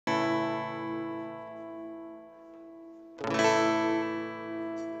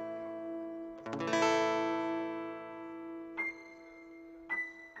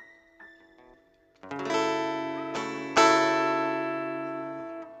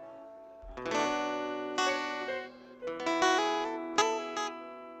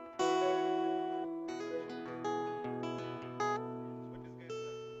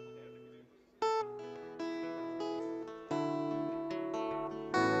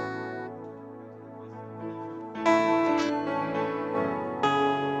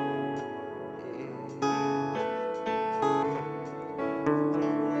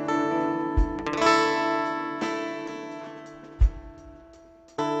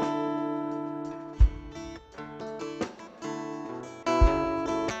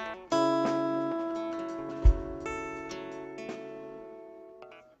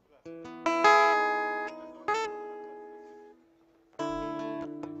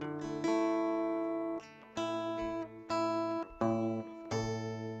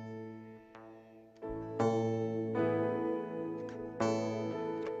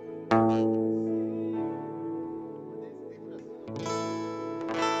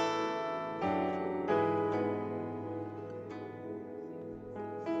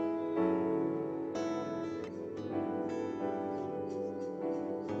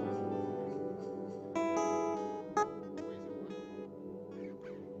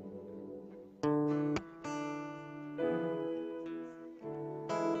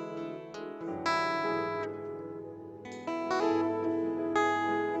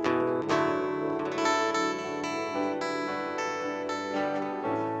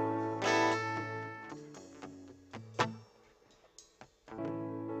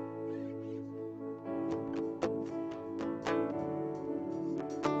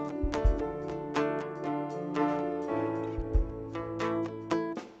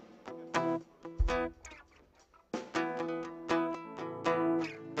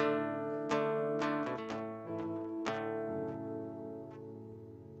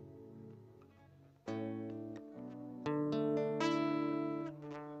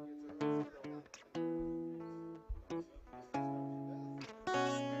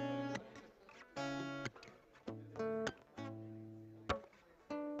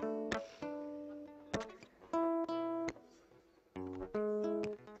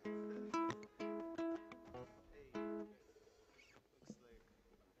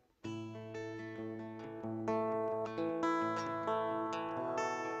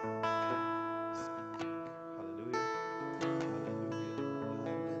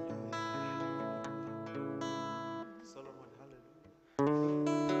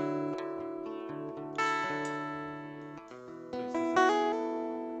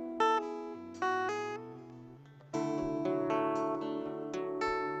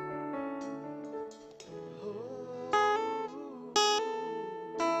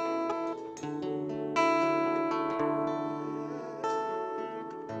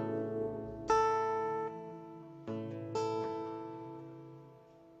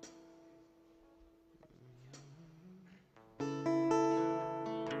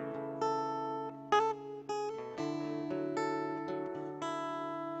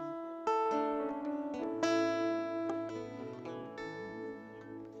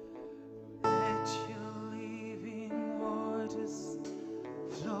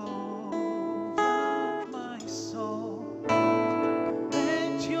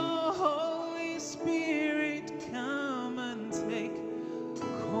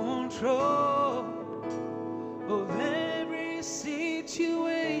control of every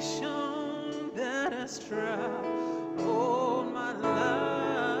situation that has tried all my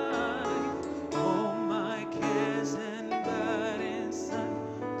life. All my cares and burdens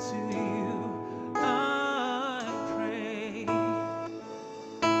unto you I pray.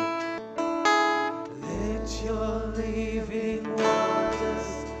 Let your living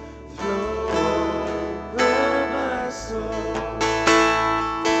waters flow over my soul.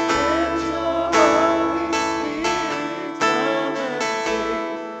 Let your Holy Spirit come and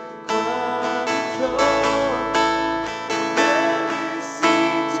take control.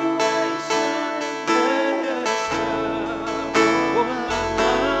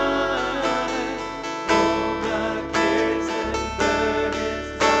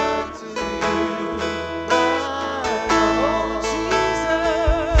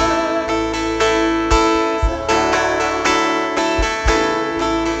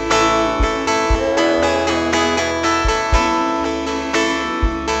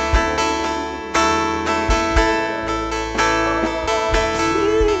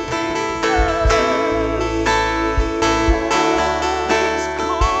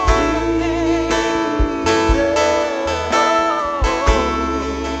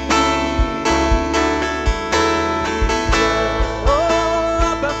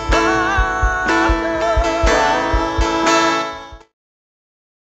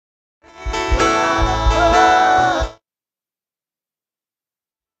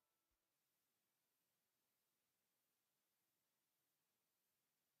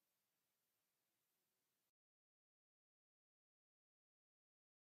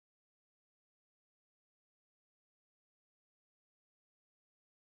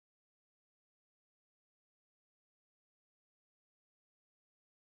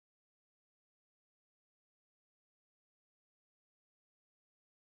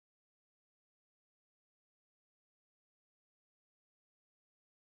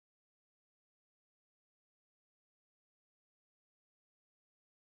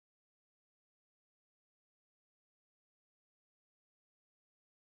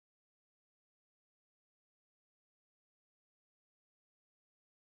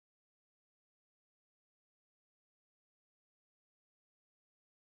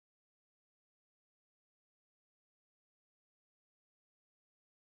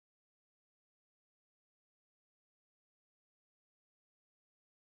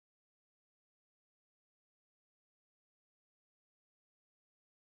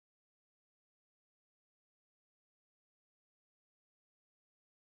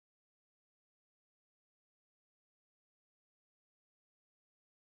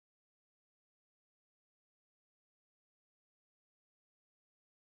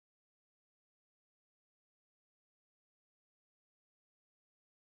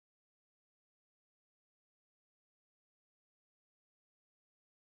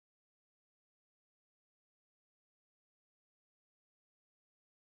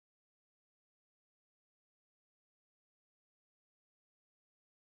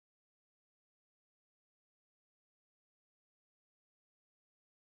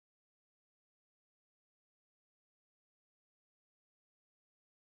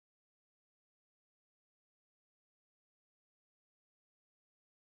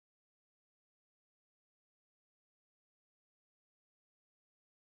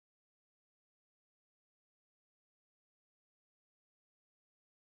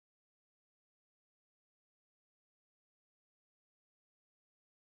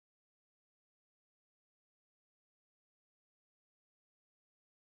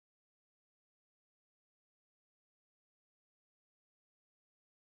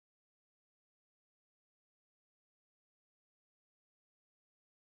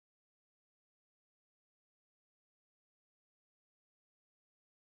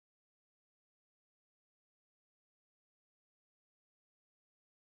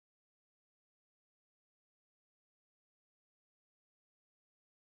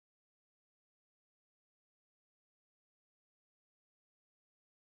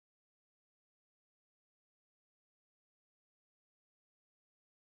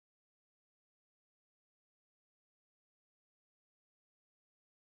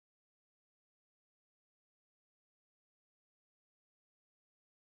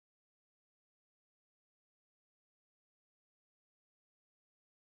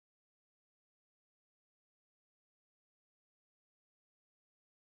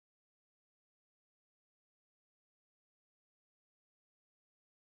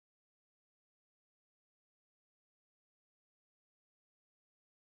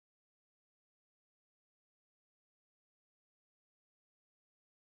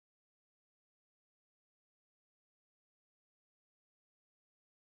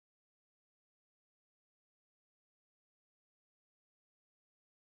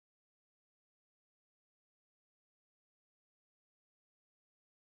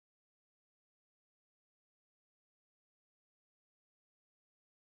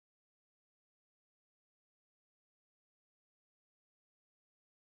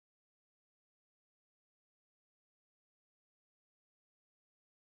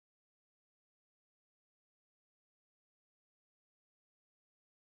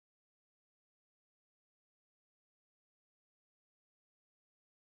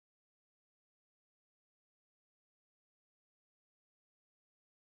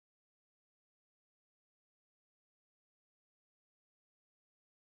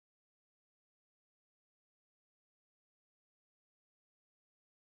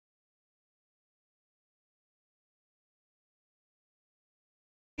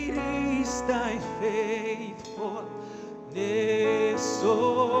 is thy faithfulness,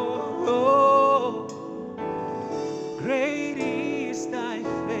 oh, great is thy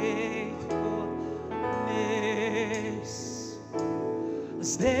faithfulness.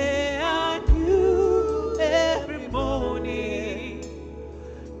 As they are new every morning,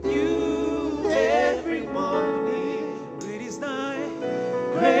 new every morning.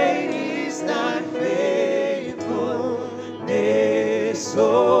 Great is thy faithfulness,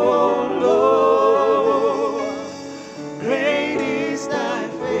 oh Lord. Great is thy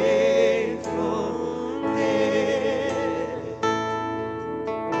faithfulness.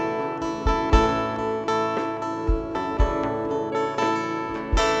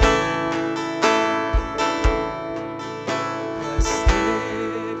 The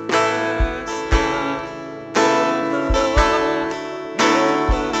steadfast love of the Lord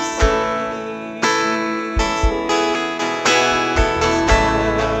never ceases. His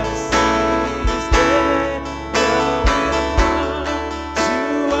mercies they will come to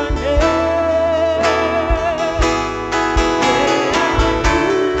an end. They are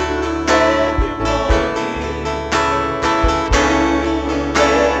new every morning, new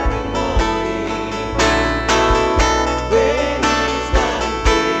every morning. Great is thy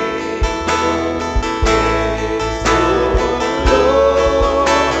faithfulness, O Lord.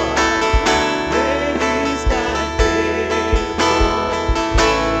 Great is thy faithfulness.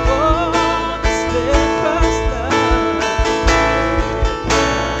 Oh, the steadfast love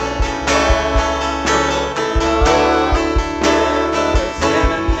never,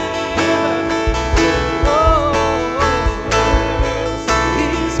 never. Oh,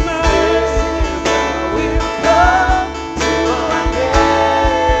 His mercies will come to an end.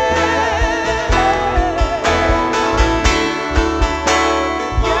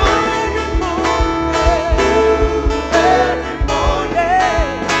 Every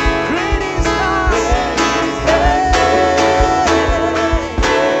morning, great is thy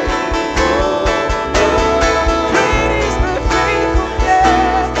great is the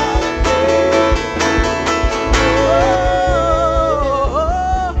faithfulness. Oh,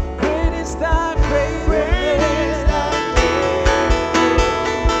 great is thy faithfulness.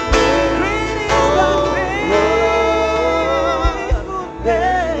 Great is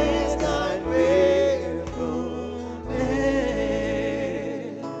thy faithfulness.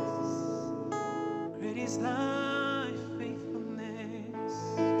 Great is thy faithfulness.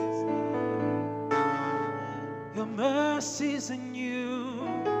 Your mercies are new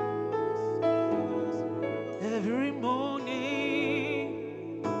every morning.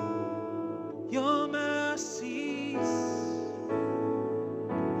 Your mercies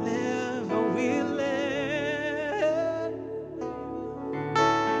never will end.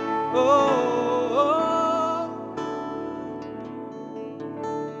 Oh,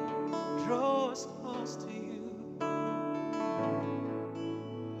 draw us close to you.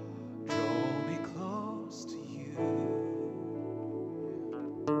 Draw me close to you.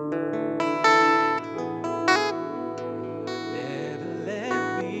 Never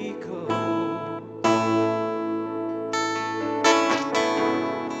let me go.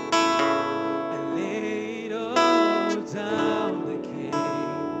 I lay it all down again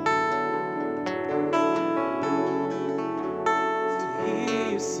to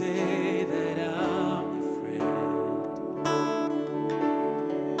hear you say that I'm your friend.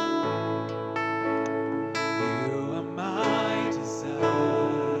 You are my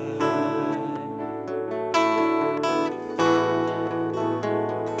desire.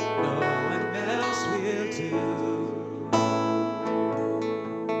 No one else will do.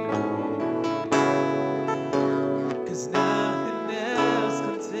 'Cause nothing else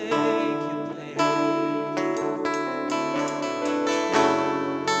can take your place.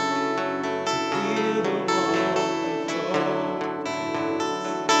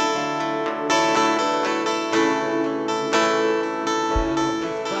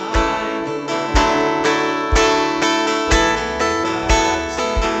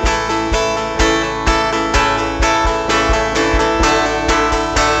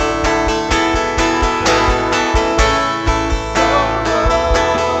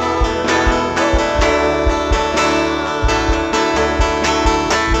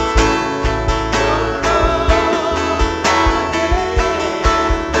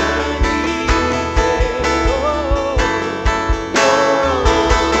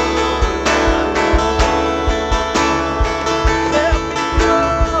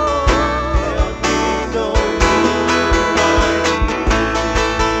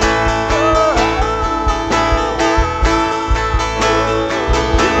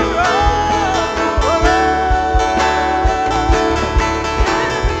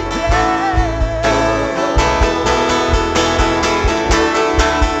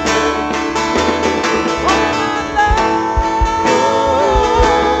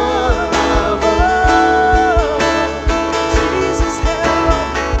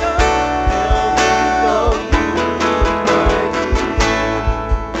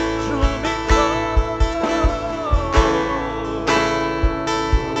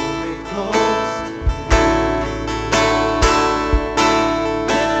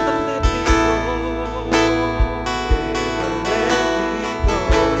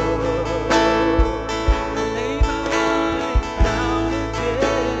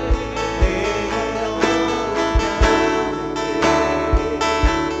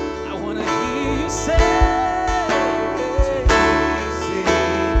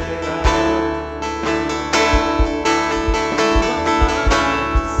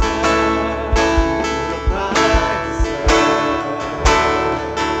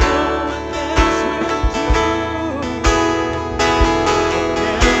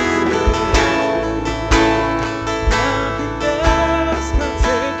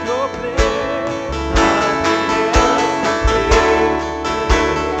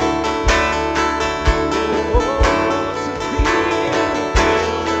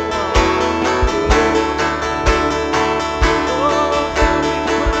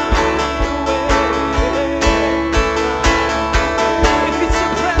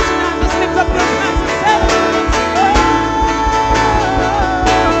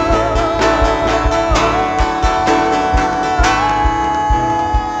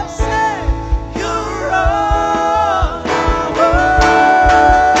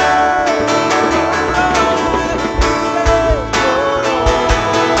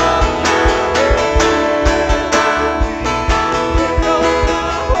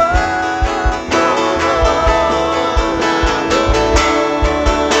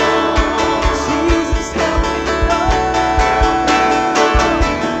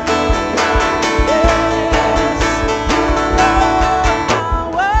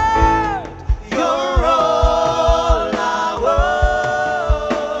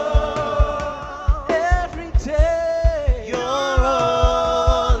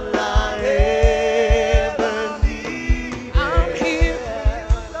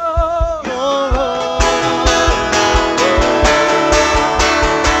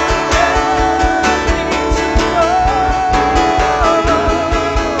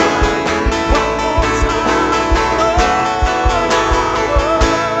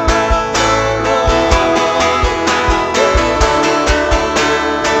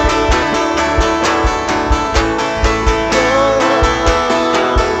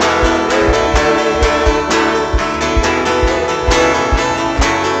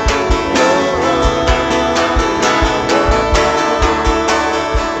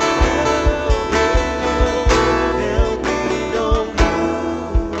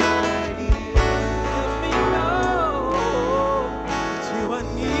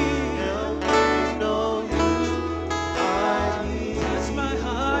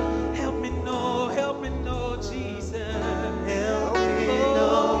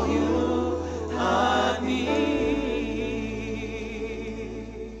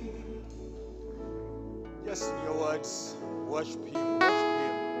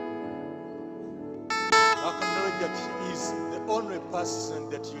 Acknowledge that He is the only person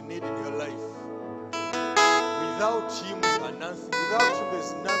that you need in your life. Without Him, you are nothing. Without Him,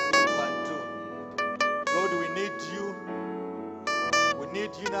 there's nothing you can do. Lord, we need you. We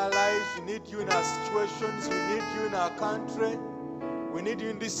need you in our lives. We need you in our situations. We need you in our country. We need you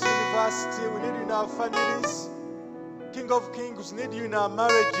in this university. We need you in our families. King of Kings, we need you in our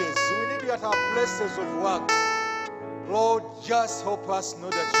marriages. We need you at our places of work. Lord, just help us know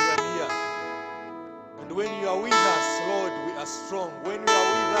that you are near. And when you are with us, Lord, we are strong. When you are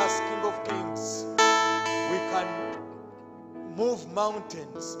with us, King of Kings, we can move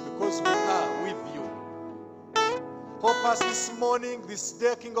mountains because we are with you. Help us this morning, this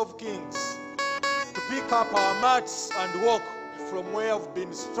day, King of Kings, to pick up our mats and walk from where we've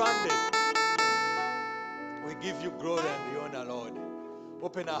been stranded. We give you glory and the honor, Lord.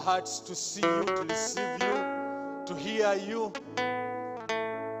 Open our hearts to see you, to receive you, to hear you.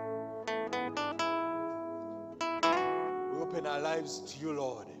 We open our lives to you,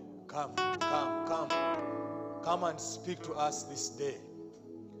 Lord. Come, come, come. Come and speak to us this day.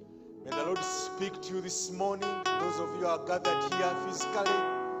 May the Lord speak to you this morning. Those of you who are gathered here physically,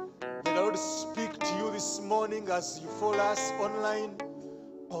 may the Lord speak to you this morning as you follow us online,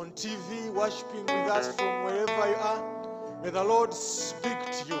 on TV, worshiping with us from wherever you are. May the Lord speak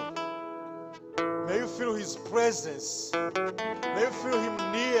to you. May you feel His presence. May you feel Him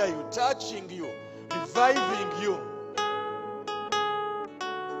near you, touching you, reviving you,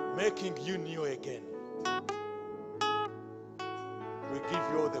 making you new again. We give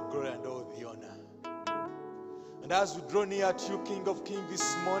you all the glory and all the honor. And as we draw near to you, King of Kings,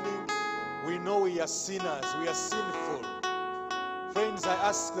 this morning, we know we are sinners, we are sinful. Friends, I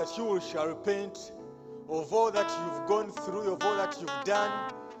ask that you shall repent of all that you've gone through, of all that you've done,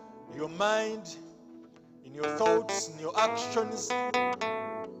 in your mind, in your thoughts, in your actions,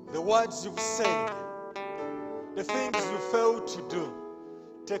 the words you've said, the things you failed to do.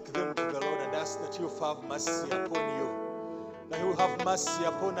 Take them to the Lord and ask that you have mercy upon you. That He will have mercy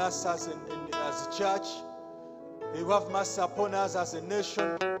upon us as a church. He will have mercy upon us as a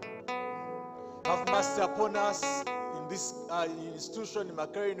nation. Have mercy upon us in this institution in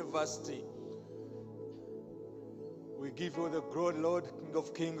Makerere University. We give you the glory, Lord, King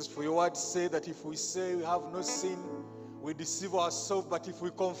of Kings, for your word say that if we say we have no sin, we deceive ourselves, but if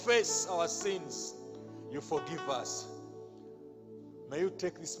we confess our sins, you forgive us. May you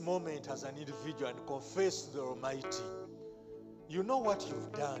take this moment as an individual and confess to the Almighty. You know what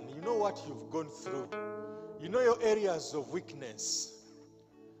you've done. You know what you've gone through. You know your areas of weakness.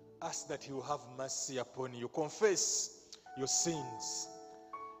 Ask that He will have mercy upon you. Confess your sins.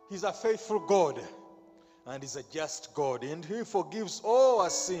 He's a faithful God and He's a just God. And He forgives all our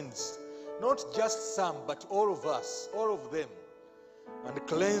sins. Not just some, but all of us, all of them. And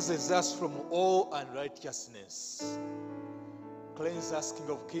cleanses us from all unrighteousness. Cleanse us, King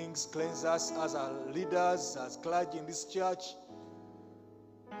of Kings. Cleanse us as our leaders, as clergy in this church,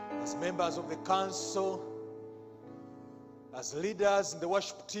 as members of the council, as leaders in the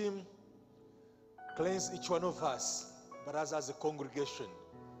worship team. Cleanse each one of us, but as a congregation,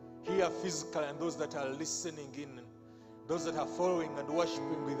 here physically and those that are listening in, those that are following and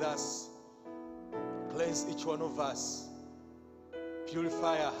worshiping with us. Cleanse each one of us.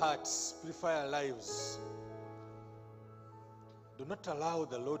 Purify our hearts, purify our lives. Do not allow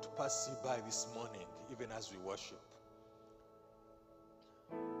the Lord to pass you by this morning, even as we worship.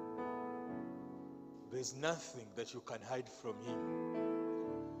 There's nothing that you can hide from Him.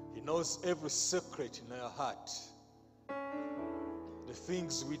 He knows every secret in our heart. The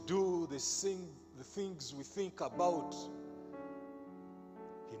things we do, the things we think about,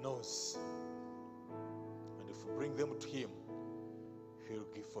 He knows. And if we bring them to Him, He'll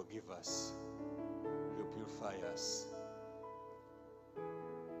forgive us. He'll purify us.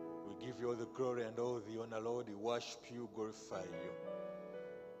 We give you all the glory and all the honor, Lord. We worship you, glorify you.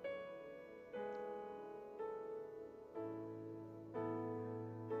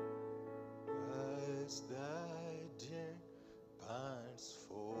 As thy dear pants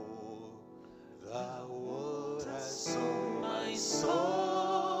for the water, so my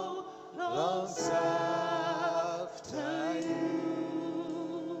soul longs after you.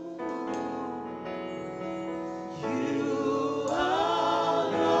 You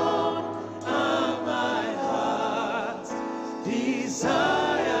alone are my heart's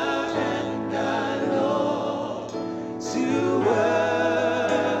desire, and I long to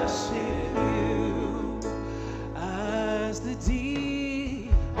worship you as the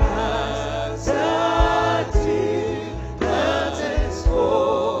deep, as the deep panteth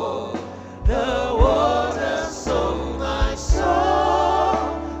for the water, so my soul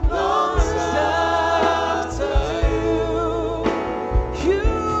longs after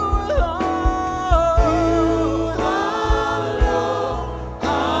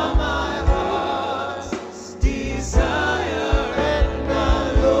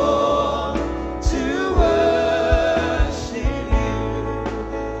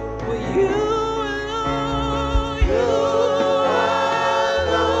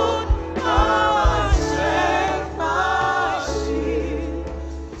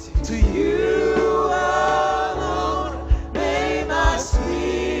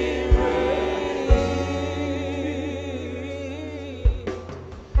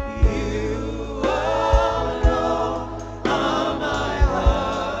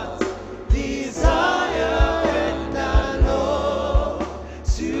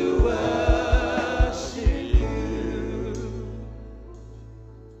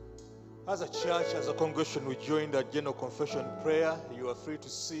congregation will join the general confession prayer. You are free to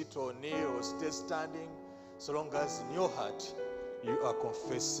sit or kneel or stay standing, so long as in your heart you are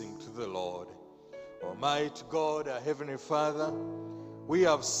confessing to the Lord. Almighty God, our Heavenly Father, we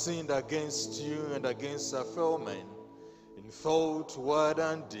have sinned against you and against our fellow men in thought, word,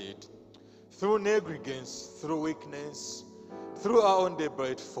 and deed, through negligence, through weakness, through our own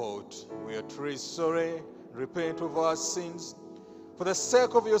deliberate fault. We are truly sorry, repent of our sins. For the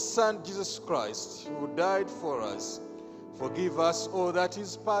sake of your Son, Jesus Christ, who died for us, forgive us all that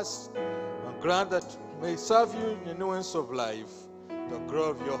is past, and grant that we may serve you in the newness of life, the glory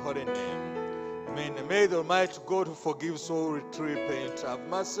of your holy name. Amen. And may the Almighty God, who forgives all to repent, have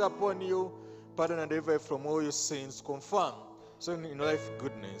mercy upon you, pardon and deliver you from all your sins, confirm so in life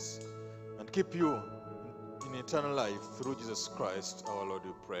goodness, and keep you in eternal life through Jesus Christ our Lord,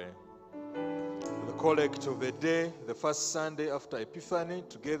 we pray. The collect of the day, the first Sunday after Epiphany,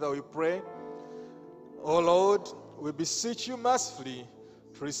 together we pray. O Lord, we beseech you mercifully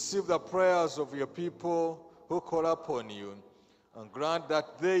to receive the prayers of your people who call upon you, and grant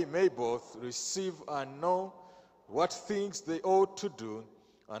that they may both receive and know what things they ought to do,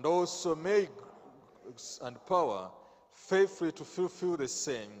 and also may grace and power faithfully to fulfill the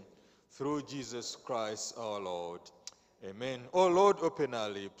same, through Jesus Christ our Lord. Amen. O Lord, open our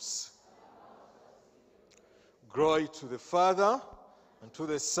lips. Glory to the Father, and to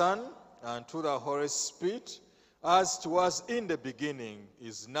the Son, and to the Holy Spirit, as it was in the beginning,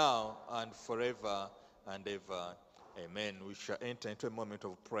 is now, and forever and ever. Amen. We shall enter into a moment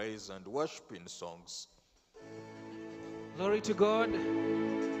of praise and worship in songs. Glory to God.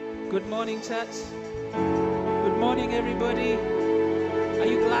 Good morning, church. Good morning, everybody. Are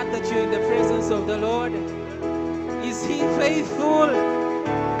you glad that you're in the presence of the Lord? Is He faithful?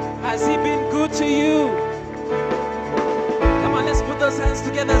 Has He been good to you? Come on, let's put those hands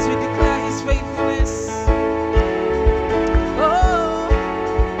together as we declare His faithfulness. Oh,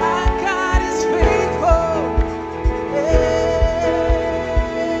 our God is faithful.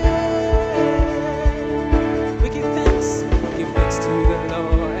 We give thanks to the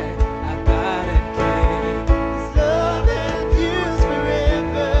Lord, our God and King. His love endures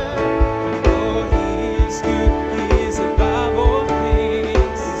forever. Oh, He is good, He is above all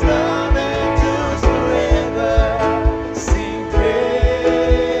things. His love endures forever. Sing praise,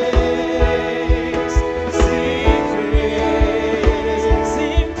 sing praise,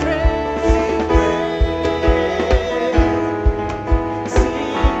 sing praise, sing praise, sing praise.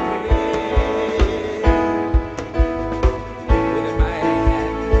 With a mighty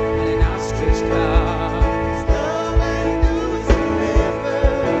hand and an outstretched arm, His love endures forever.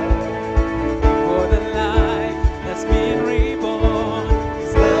 For the life that's been reborn,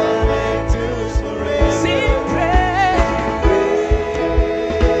 His love endures forever. Sing praise,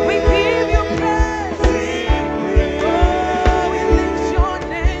 we give you praise. Sing praise, oh, we lift your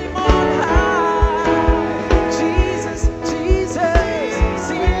name on high. Jesus, Jesus,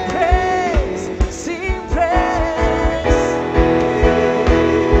 sing praise, sing praise.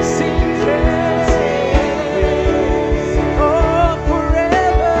 Sing praise, oh,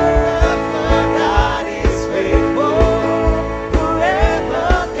 forever. God is faithful, forever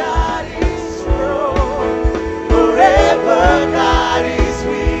God is strong, forever God is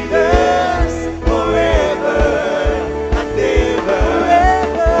with us, forever and ever.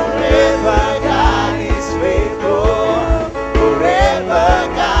 Forever God is faithful, forever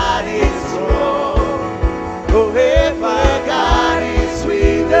God is strong. Forever God is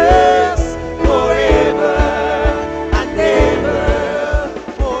with us, forever and ever,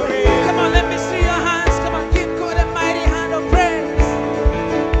 forever. Come on, let me see your hands. Come on, give God a mighty hand of praise.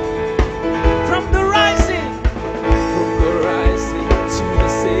 From the rising to the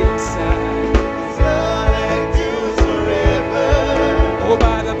setting sun. His love endures forever. Oh,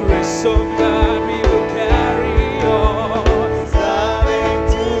 by the grace of God, we will carry on. His love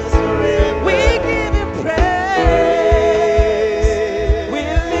endures forever. We give Him praise. We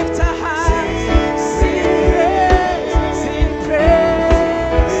lift our hands. Sing praise. Sing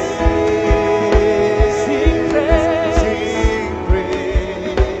praise. Sing praise. Sing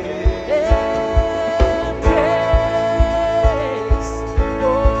praise. Praise.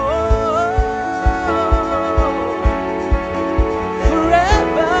 Oh,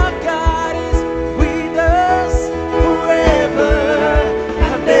 forever God is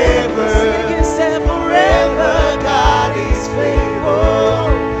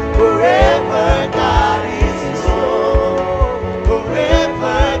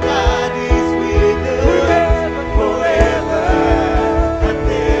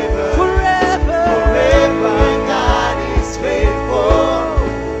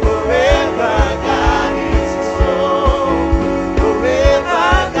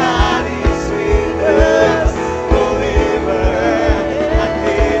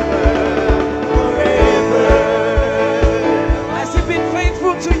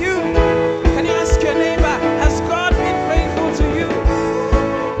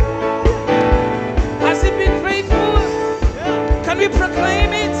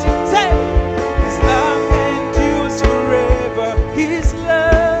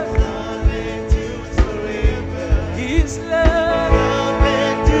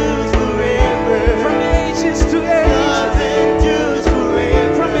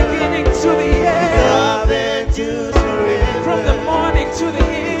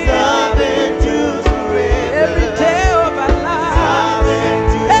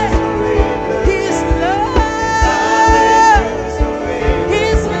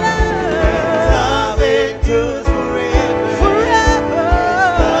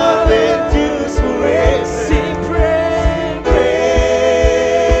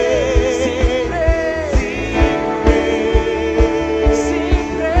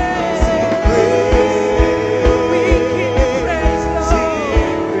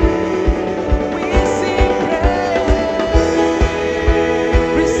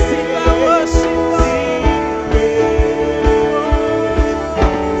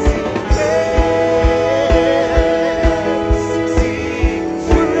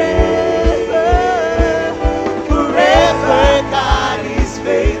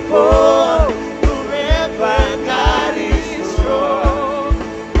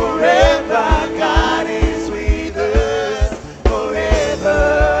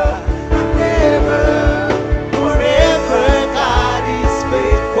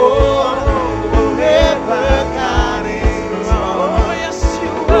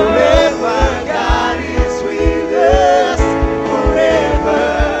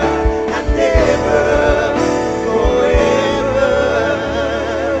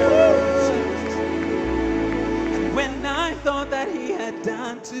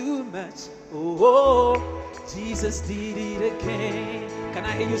Jesus did it again. Can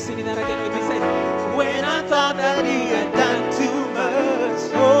I hear you singing that again with me? Say, when I thought that he had done too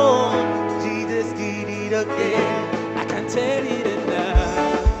much, oh, Jesus did it again. I can tell it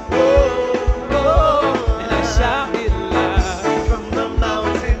enough. Oh, oh, and I shout it loud from the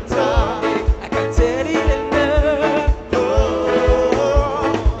mountaintop. I can tell it enough.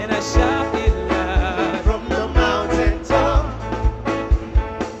 Oh, and I shout it loud from the mountaintop.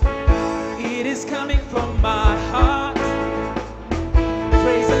 It is coming from my heart.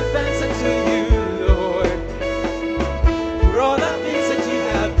 Praise and thanks unto you, Lord, for all the things that you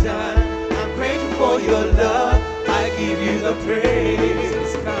have done. I'm grateful for your love. I give you the praise.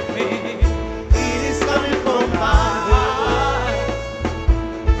 It's coming. It is coming from my heart.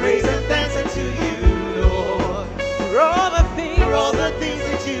 Praise and thanks unto you, Lord, for all the things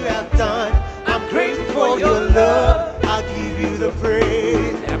that you have done. I'm grateful for your love. I give you the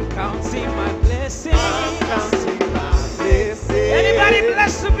praise. I'm counting my blessings. I'm counting my blessings. Anybody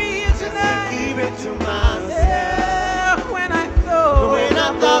blessed to be here tonight? Give it to myself. Yeah, when I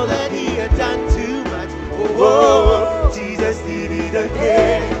thought that he had done too much. Oh, Jesus did it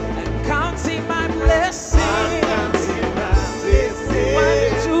again. I'm counting my blessings. I'm counting my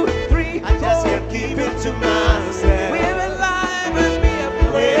blessings. 1, 2, 3, 4. I just can't keep it to myself. We're alive and we are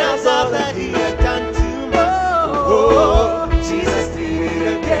blessed. When I thought that he had done too much. Oh, Jesus did it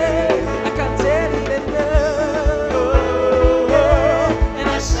again. I can't tell it enough. Oh, and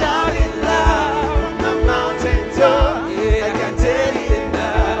I shout it loud from the mountaintop. Yeah, I can't tell it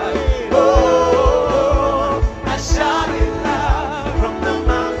enough. Oh, I shout it loud from the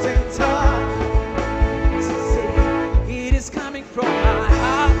mountaintop. It is coming from my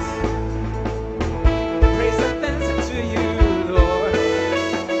heart. Praise and thanks unto you, Lord,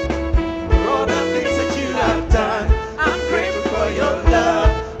 for all the things that you have done. I'm grateful for your love.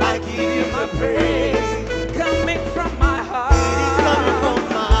 I give you my praise. Coming from my heart. It is coming from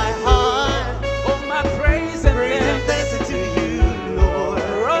my heart. Oh, my praise and thanks unto you, Lord,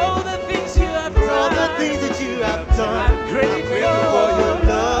 for all the things you have done. For all the things that you have done. I'm grateful for your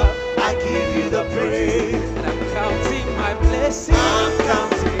love. I give you the praise. And I'm counting my blessings. I'm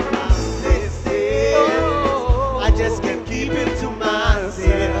counting my blessings. Oh, I just can't keep it to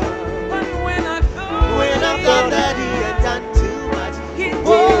myself. But when I thought that he had done too much, he did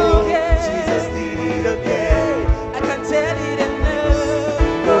again. Jesus did it again. I can tell it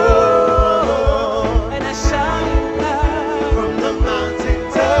enough. Oh, and I shout it loud from the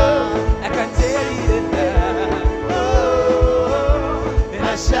mountaintop. I can tell it enough. Oh, and I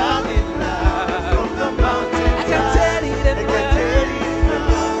shout it loud from the mountaintop. I can tell it enough.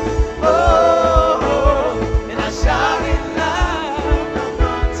 Oh, and I shout it loud from the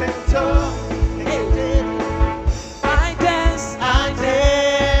mountaintop. I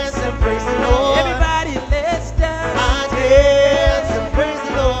dance and praise the Lord. Everybody, let's dance. I dance and praise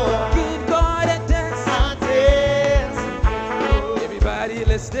the Lord. Give God a dance. I dance. Everybody,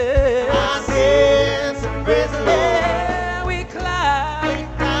 let's dance. I dance and praise the Lord. Yeah, we clap. We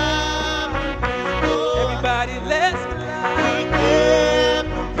clap and praise the Lord. Everybody, let's clap. We clap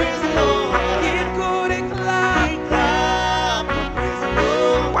and praise the Lord. Give God a clap. We clap and praise the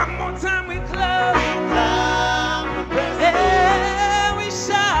Lord. One more time, we clap. We clap and praise the Lord. Yeah, we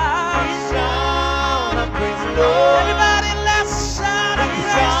shout. We shout and praise the Lord. Everybody, let's shout and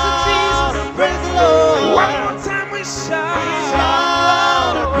praise Jesus. Praise the Lord. One more time, we shout. We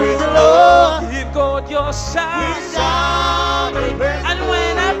shout and praise the Lord. Give God your shout. We shout and praise and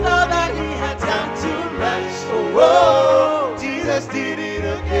when I thought that he had done too much, oh, Jesus did it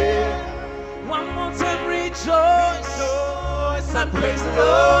again. One more time, rejoice and praise the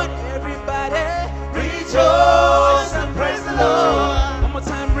Lord. Everybody, rejoice and praise the Lord. One more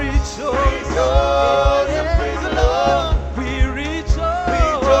time, rejoice and praise the Lord. We rejoice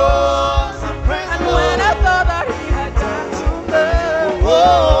and praise the Lord. And when I thought that he had done too much,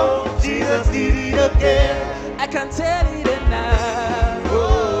 oh, Jesus did it again. I can tell it enough.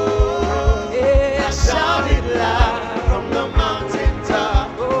 Oh, yeah, I shout it loud from the mountaintop.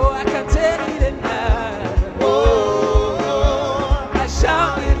 Oh, I can tell it enough. Oh, I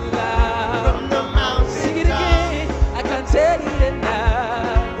shout it loud from the mountaintop. Sing it again. I can tell it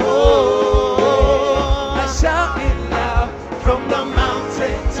enough. Oh, I shout it loud from the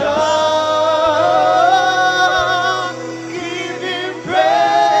mountaintop. Give him praise.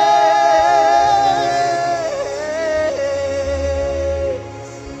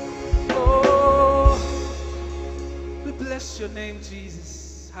 Oh, we bless your name,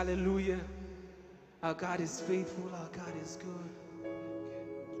 Jesus. Hallelujah. Our God is faithful. Our God is good.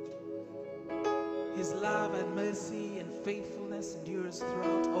 His love and mercy and faithfulness endures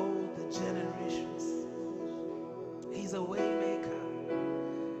throughout all the generations. He's a way maker.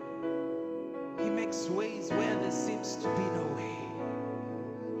 He makes ways where there seems to be no way.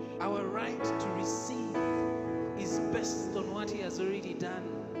 Our right to receive is based on what he has already done.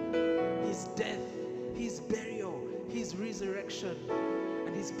 His death, his burial, his resurrection,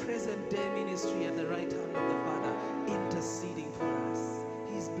 and his present day ministry at the right hand of the Father, interceding for us.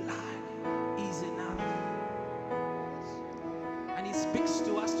 His blood is enough. And he speaks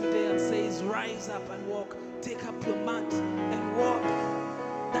to us today and says, rise up and walk. Take up your mat and walk.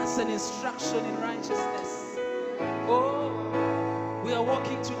 That's an instruction in righteousness. Oh, we are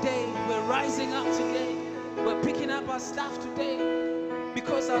walking today. We're rising up today. We're picking up our staff today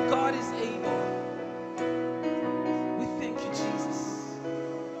because our God is able. We thank you, Jesus.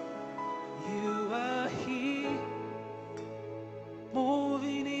 You are here,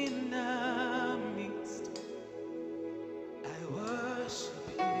 moving in our midst. I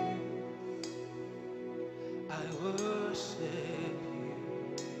worship you. I worship you.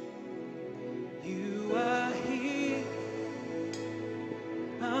 You are here,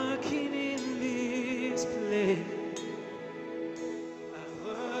 working in this place. I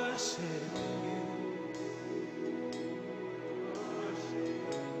worship you.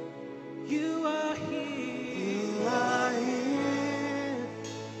 You are here. You are here,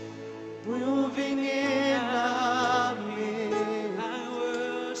 moving in our midst. I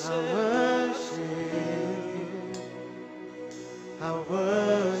I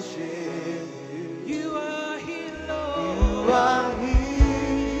worship you. You are here, Lord. You are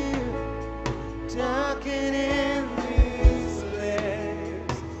here, talking in this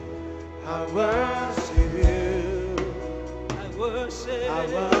place. I worship you. I worship. I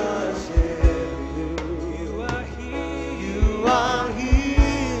worship you. You are here. You are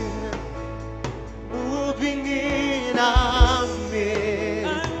here, moving in our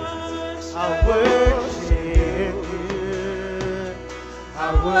midst. I worship you.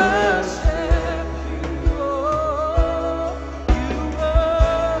 I worship you. You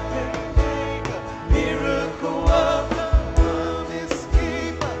are the maker, miracle worker, promise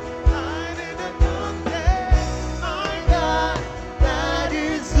keeper, light in the darkness. My God, that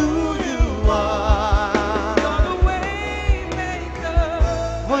is who you are. You're the way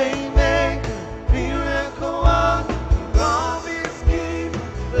maker. Waymaker, miracle worker, promise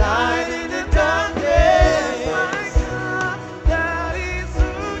keeper, light in the darkness. My God, that is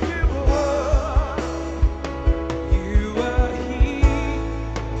who you are. You are here,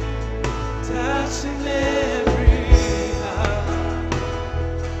 touching every heart.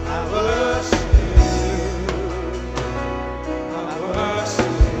 I worship you. I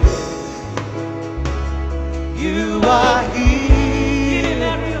worship you. You are In here,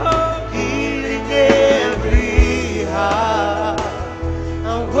 every heart. healing every heart.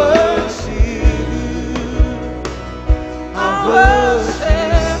 I worship you. I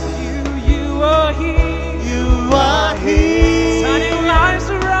worship you. You are here, you. Are here, turning lives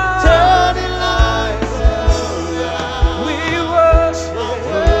around. turning lives around. We worship. I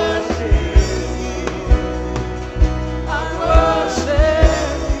I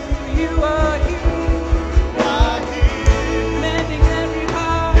worship you. You are here, mending every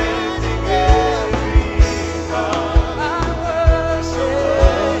heart. I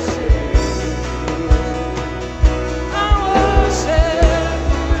worship. I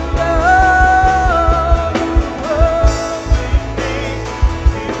worship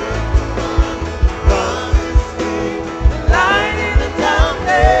light in the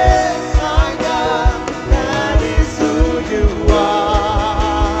darkness.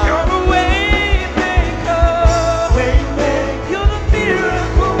 You're the way maker. You're the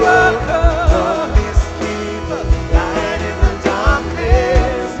miracle worker.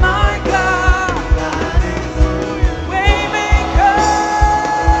 My God, way maker.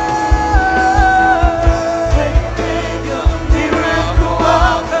 You're the miracle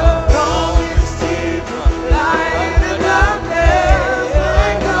worker. Light in the darkness.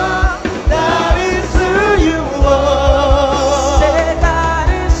 My God, That is who you are. say that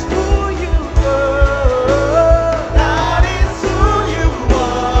is who you are. That is who you are.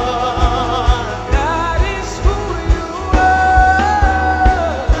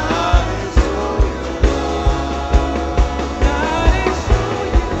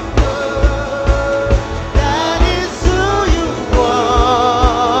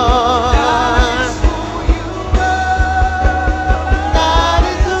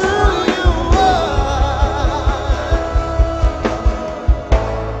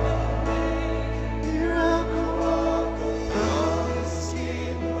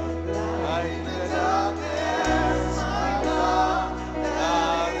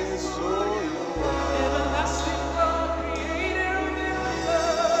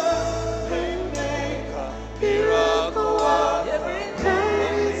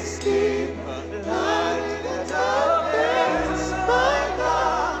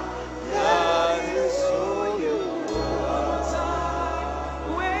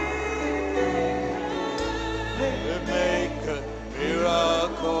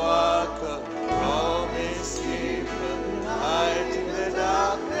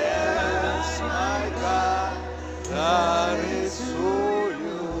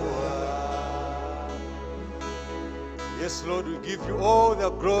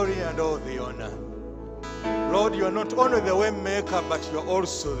 glory and all the honor. Lord, you are not only the way maker, but you are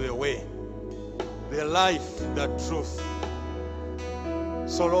also the way, the life, the truth.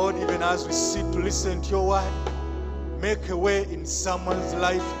 So Lord, even as we sit to listen to your word, make a way in someone's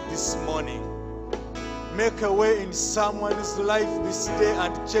life this morning. Make a way in someone's life this day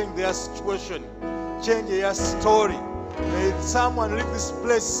and change their situation, change their story. May someone leave this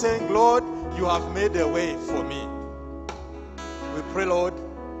place saying, Lord, you have made a way for me. We pray, Lord,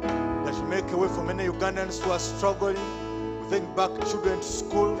 that you make a way for many Ugandans who are struggling with taking back children to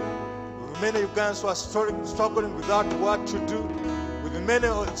school, with many Ugandans who are struggling without what to do, with many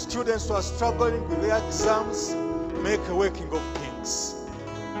students who are struggling with their exams. Make a way, King of Kings.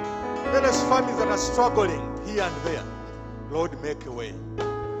 Various families that are struggling here and there, Lord, make a way.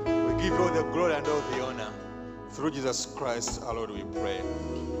 We give you all the glory and all the honor. Through Jesus Christ, our Lord, we pray.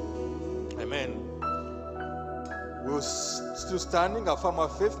 Amen. We're still standing, affirm our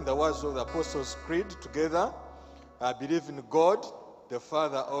faith in the words of the Apostles' Creed together. I believe in God, the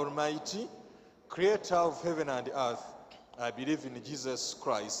Father Almighty, creator of heaven and earth. I believe in Jesus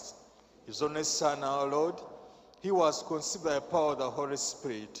Christ, his only Son, our Lord. He was conceived by the power of the Holy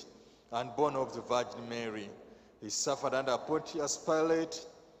Spirit and born of the Virgin Mary. He suffered under Pontius Pilate,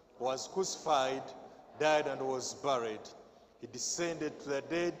 was crucified, died, and was buried. He descended to the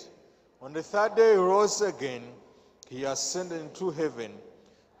dead. On the third day he rose again. He ascended into heaven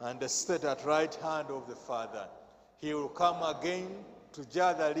and sat at right hand of the Father. He will come again to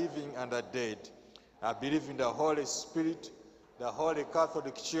judge the living and the dead. I believe in the Holy Spirit, the Holy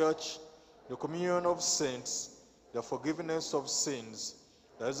Catholic Church, the communion of saints, the forgiveness of sins,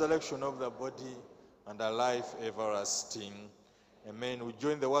 the resurrection of the body, and the life everlasting. Amen. We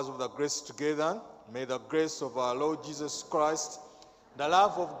join the words of the grace together. May the grace of our Lord Jesus Christ, the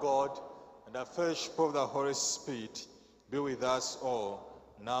love of God, and the fellowship of the Holy Spirit be with us all,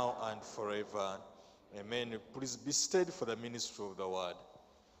 now and forever. Amen. Please be steady for the ministry of the word.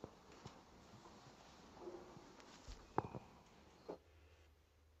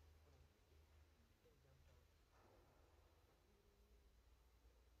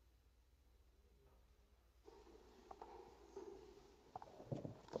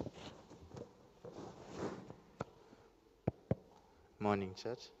 Morning,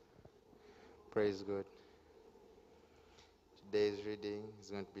 church. Praise God. Today's reading is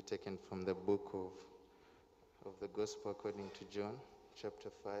going to be taken from the book of the Gospel according to John, chapter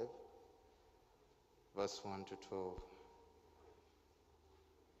 5, verse 1 to 12.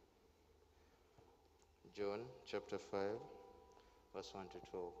 John, chapter 5, verse 1 to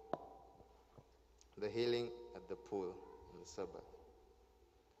 12. The healing at the pool on the Sabbath.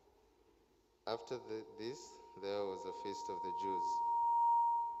 After this, there was a feast of the Jews,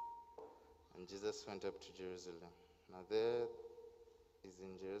 and Jesus went up to Jerusalem. Now there is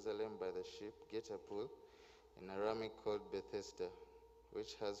in Jerusalem by the sheep gate a pool in Aramaic called Bethesda,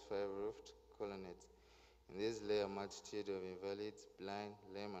 which has 5 roofed colonnades. In these lay a multitude of invalids, blind,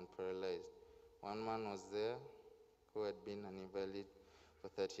 lame, and paralyzed. One man was there who had been an invalid for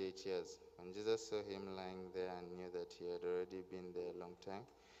 38 years. When Jesus saw him lying there and knew that he had already been there a long time,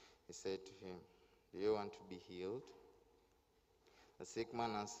 he said to him, "Do you want to be healed?" The sick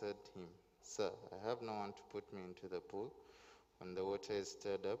man answered him, "Sir, I have no one to put me into the pool when the water is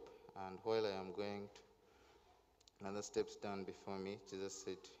stirred up, and while I am going another steps down before me." Jesus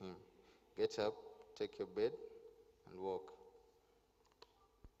said to him, "Get up, take your bed, and walk."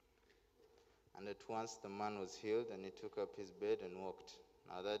 And at once the man was healed, and he took up his bed and walked.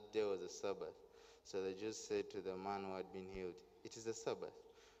 Now that day was a Sabbath. So the Jews said to the man who had been healed, "It is a Sabbath,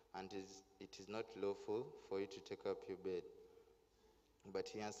 and it is not lawful for you to take up your bed." But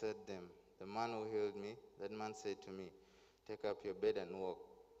he answered them, "The man who healed me, that man said to me, 'Take up your bed and walk.'"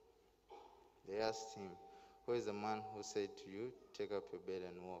 They asked him, "Who is the man who said to you, 'Take up your bed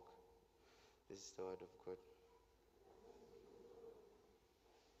and walk'?" This is the word of God.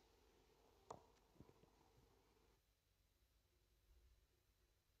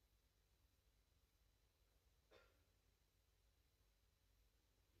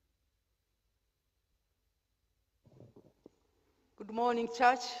 Good morning,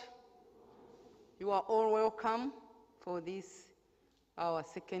 church. You are all welcome for this, our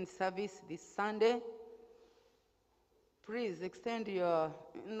second service this Sunday. Please extend your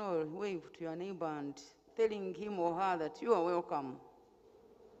wave to your neighbor and telling him or her that you are welcome.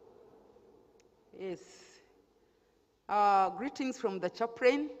 Yes. Greetings from the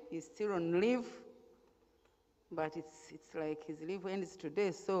chaplain. He's still on leave, but it's like his leave ends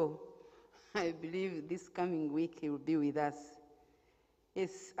today, so I believe this coming week he will be with us.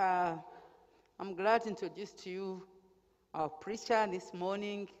 Yes, I'm glad to introduce to you our preacher this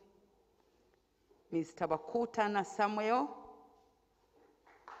morning, Mr. Bakutana Samuel.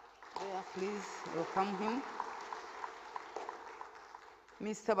 There, please welcome him.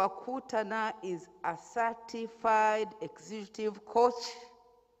 Mr. Bakutana is a certified executive coach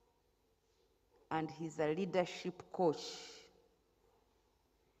and he's a leadership coach.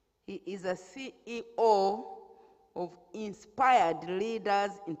 He is a CEO of Inspired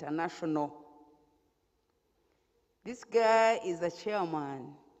Leaders International. This guy is a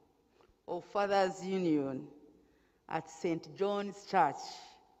chairman of Fathers Union at St. John's Church,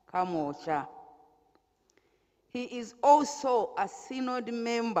 Kamosha. He is also a synod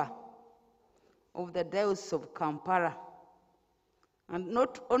member of the Diocese of Kampala. And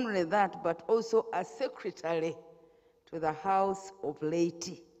not only that, but also a secretary to the House of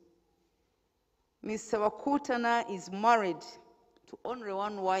Laity. Mr. Bakutana is married to only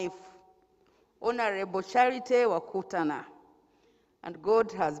one wife, Honorable Charity Bakutana, and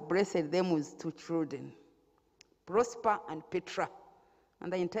God has blessed them with 2 children, Prosper and Petra.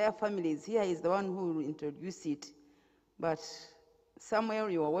 And the entire family is here. He's the one who will introduce it. But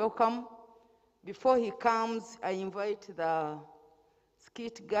Samuel, you are welcome. Before he comes, I invite the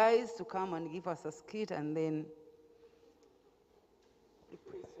skit guys to come and give us a skit, and then the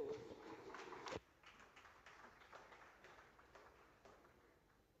praise Lord.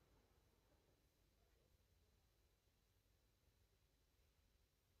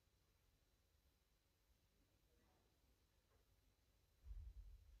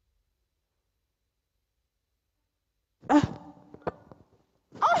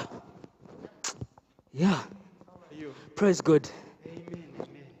 Yeah. Praise God. Amen.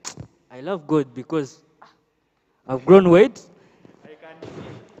 Amen. I love God because I've grown weight. I can see.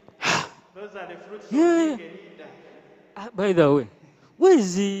 Those are the fruits Yeah. of being a leader. By the way, where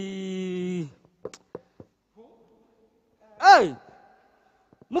is he? Hey!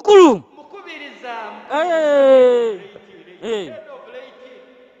 Mukulu! Mukubiriza. Hey! Hey! Head of Laity.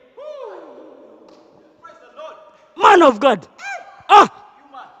 Woo! Praise the Lord. Man of God! Ah!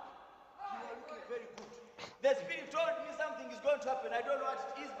 You man, you are looking very good. The spirit told me something is going to happen. I don't know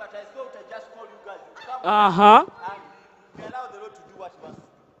what it is, but I thought I just call you guys. You come Uh-huh. and we allow the Lord to do what he wants to do.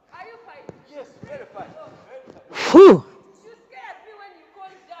 Are you fine? Yes, very fine. Very fine. Whew! You scared me when you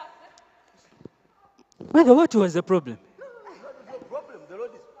called just. By the way, what was the problem? What is your problem? The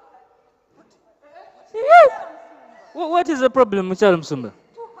Lord is. What is the problem, Muchalam Sumba?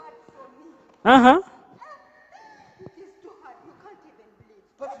 Too hard for me. Uh-huh. It is too hard. You can't even believe.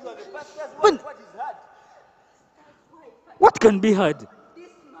 But you are the pastors. But- What is hard? That's why What can be hard? this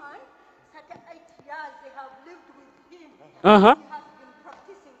man, 38 years they have lived with him. Uh-huh. He has been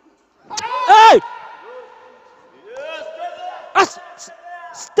practicing witchcraft. Hey!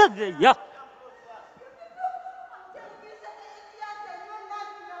 Stay there, yeah.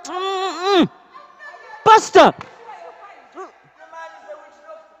 Mm-mm. Pastor!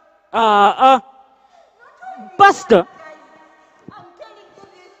 Pastor! I'm telling you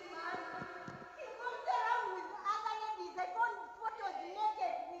this man, he goes around with other ladies. I found photos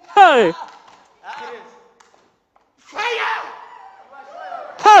naked with Hey!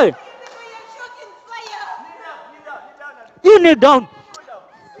 Hey! people you're shooting fire. You kneel down.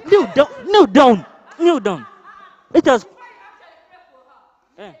 Kneel down. Kneel down. Kneel down. Let us.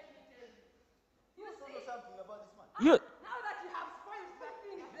 Eh. You. Now that you have spoiled the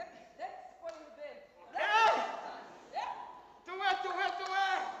thing, let's spoil them.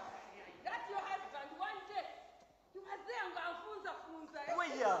 That's your husband. One day, he was there and funza.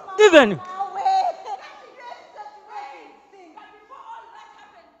 Even. But before all that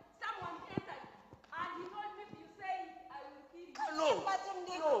happened, someone entered and he told me, if you say, I will kill you. No.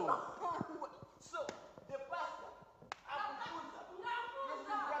 So, the pastor, Abukunza, has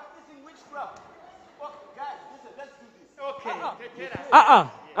been practicing witchcraft. Okay, guys, listen, let's do this. Okay. Tell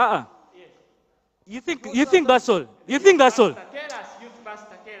us. You think that's all? You think that's all? Tell us, youth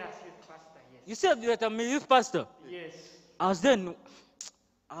pastor. Tell us, youth pastor. Yes. You said that I'm a youth pastor. Yes. I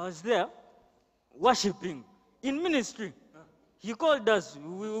was there worshiping in ministry. He called us.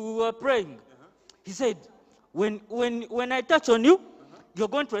 We were praying. He said, when I touch on you, you're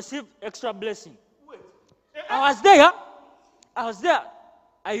going to receive extra blessing. I was there.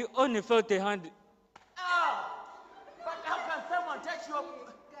 I only felt a hand. But how can someone touch you?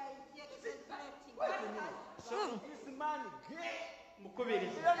 Wait a minute. So, this man, gay.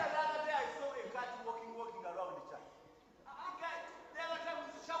 Mukubiriza. The other day I saw a cat walking around the church. The guy, the other time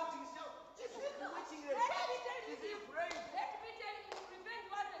was shouting. Is he witching the church? Is he praying? Let me tell you, revenge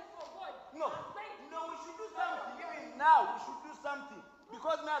wasn't for God. No, we should do something. Even now, we should do something.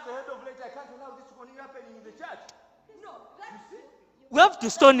 Because now, as the head of laity, I can't allow this to continue happening in the church. No, We have to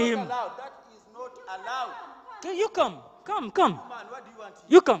stone him. Allowed. That is not allowed. Okay, you come. Come. Man, what do you want?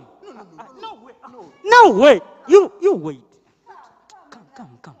 You come. No way. No. No, wait. You wait. Come.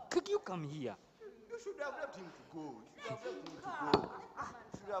 Could you come here? You should have left him to go. You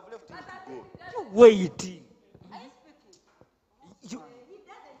should have left him to go. You wait. You, He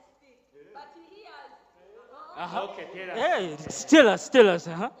doesn't speak, but he hears. okay, tell us. Hey, tell us.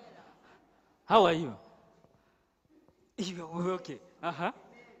 How are you? You okay?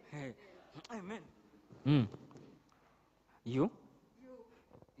 Hey. Amen. You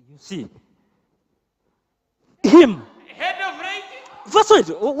see him. Head of ranking? First, wait.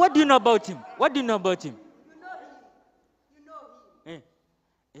 What do you know about him? What do you know about him? You know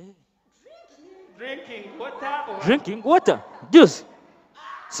him. Drinking water or Drinking water, juice.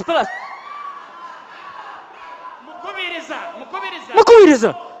 Spell us.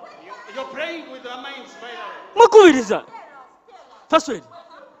 Mukubiriza. You're praying with your minds, by the way. Mukubiriza. First word.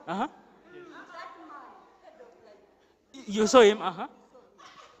 You saw him.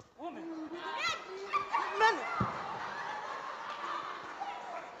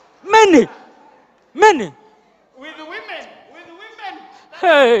 Many. With women.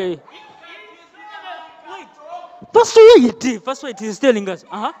 Hey. First word he's telling us.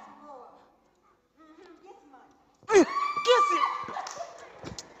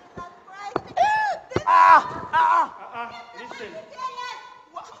 Listen.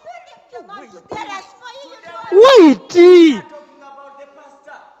 Wait. Talking about the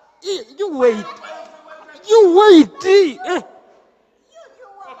pastor. You wait.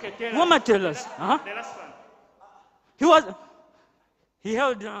 Okay, tell Mama, tell us. The last one. He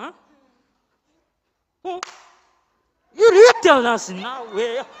held. You tell us now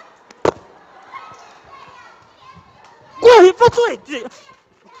where. Wait, but wait. It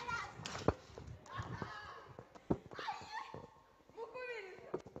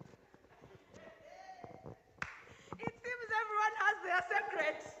seems everyone has their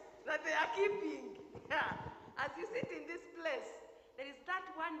secret that they are keeping. Yeah. As you sit in this place, there is that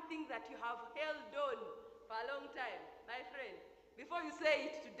one thing that you have held on for a long time, my friend. Before you say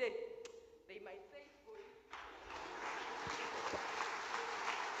it today, they might say it for you.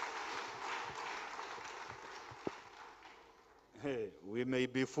 Hey, we may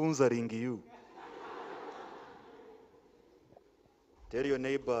be funzaring you. Tell your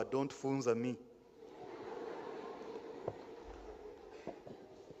neighbor, don't funza me.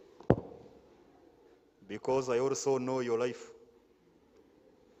 Because I also know your life.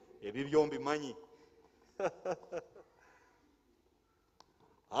 Ebi byombi manyi.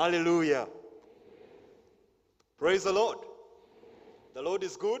 Hallelujah. Praise the Lord. The Lord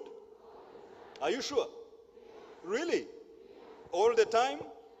is good. Are you sure? Really? All the time?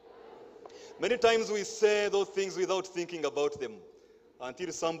 Many times we say those things without thinking about them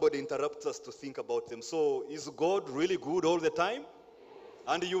until somebody interrupts us to think about them. So is God really good all the time?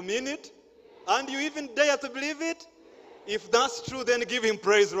 And you mean it? And you even dare to believe it? If that's true, then give him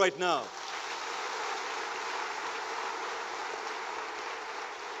praise right now.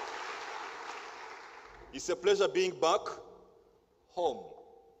 It's a pleasure being back home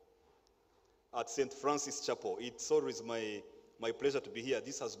at St. Francis Chapel. It's always my pleasure to be here.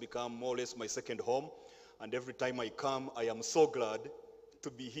 This has become more or less my second home. And every time I come, I am so glad to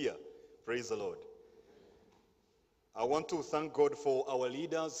be here. Praise the Lord. I want to thank God for our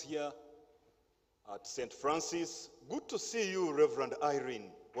leaders here at St. Francis. Good to see you, Reverend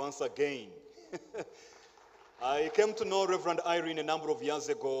Irene, once again. I came to know Reverend Irene a number of years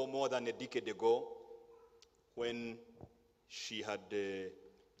ago, more than a decade ago, when she had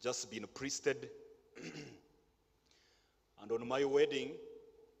just been priested. And on my wedding,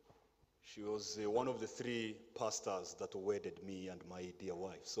 she was one of the 3 pastors that wedded me and my dear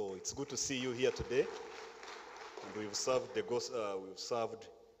wife. So it's good to see you here today. And we've served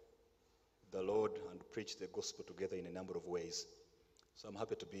the Lord and preached the gospel together in a number of ways. So I'm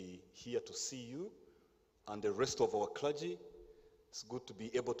happy to be here to see you and the rest of our clergy. It's good to be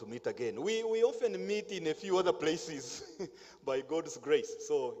able to meet again. We often meet in a few other places by God's grace.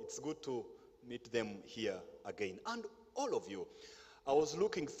 So it's good to meet them here again. And all of you. I was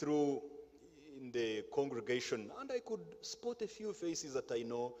looking through in the congregation and I could spot a few faces that I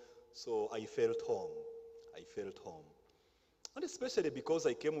know. So I felt home. And especially because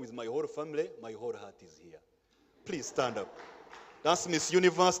I came with my whole family, my whole heart is here. Please stand up. That's Miss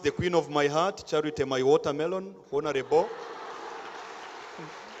Universe, the queen of my heart, Charity, my watermelon, honorable.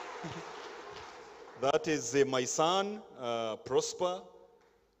 That is my son, Prosper.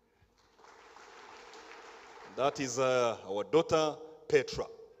 That is our daughter, Petra.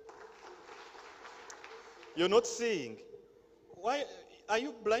 You're not seeing. Why? Are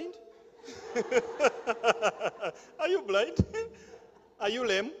you blind? Are you blind? Are you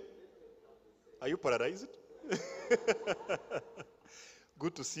lame? Are you paralyzed?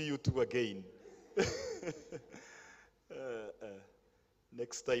 Good to see you two again.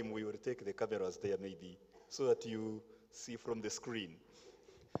 Next time we will take the cameras there maybe so that you see from the screen.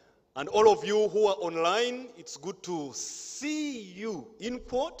 And all of you who are online, it's good to see you in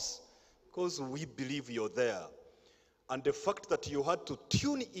quotes because we believe you're there. And the fact that you had to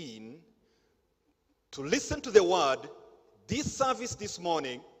tune in to listen to the word, this service this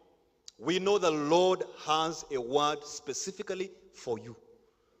morning, we know the Lord has a word specifically for you.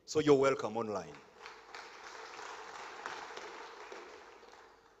 So you're welcome online.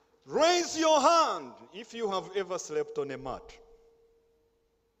 Raise your hand if you have ever slept on a mat.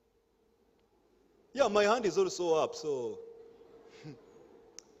 Yeah, my hand is also up, so.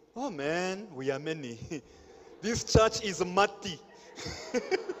 Oh man, we are many. This church is matty.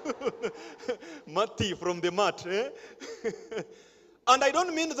 Matty from the mat. Eh? And I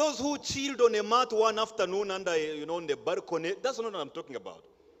don't mean those who chilled on a mat one afternoon under, on the balcony. That's not what I'm talking about.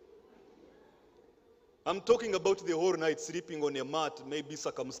 I'm talking about the whole night sleeping on a mat, maybe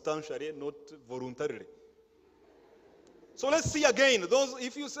circumstantially, not voluntarily. So let's see again. Those,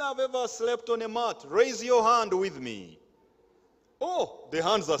 if you have ever slept on a mat, raise your hand with me. Oh, the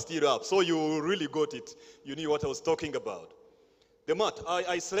hands are still up, so you really got it. You knew what I was talking about. The mat,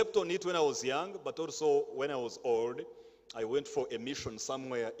 I slept on it when I was young, but also when I was old. I went for a mission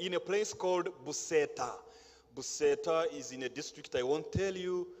somewhere in a place called Buseta. Buseta is in a district I won't tell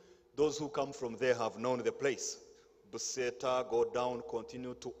you. Those who come from there have known the place. Buseta, go down,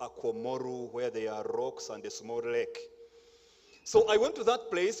 continue to Akomoru, where there are rocks and a small lake. So I went to that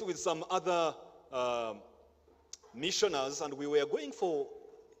place with some other missioners, and we were going for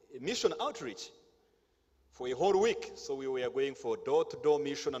a mission outreach for a whole week. So we were going for door-to-door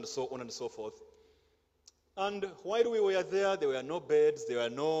mission and so on and so forth. And while we were there were no beds, there were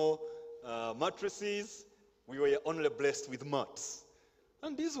no mattresses. We were only blessed with mats.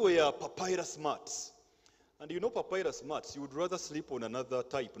 And these were papyrus mats. And you know papyrus mats, you would rather sleep on another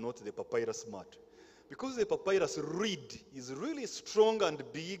type, not the papyrus mat. Because the papyrus reed is really strong and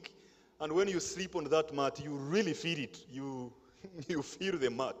big, and when you sleep on that mat, you really feel it. You feel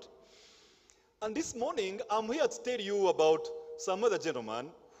the mat. And this morning, I'm here to tell you about some other gentleman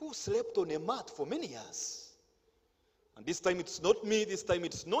who slept on a mat for many years. And this time it's not me, this time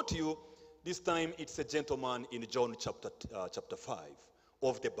it's not you, this time it's a gentleman in John chapter 5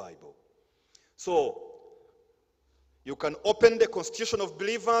 of the Bible. So, you can open the Constitution of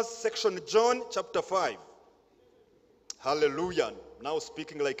Believers, section John chapter 5. Hallelujah. Now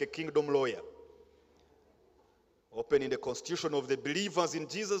speaking like a kingdom lawyer. Opening the Constitution of the Believers in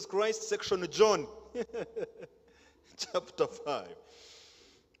Jesus Christ, section John chapter 5.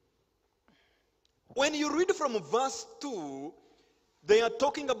 When you read from verse 2, they are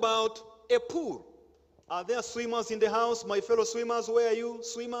talking about a pool. Are there swimmers in the house? My fellow swimmers, where are you?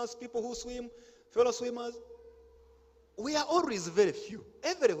 Swimmers, people who swim, fellow swimmers? We are always very few,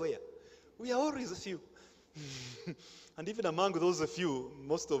 everywhere. We are always few. And even among those few,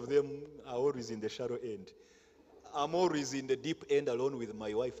 most of them are always in the shallow end. I'm always in the deep end alone with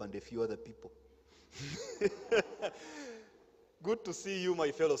my wife and a few other people. Good to see you,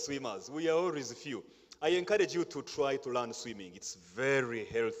 my fellow swimmers. We are always few. I encourage you to try to learn swimming. It's very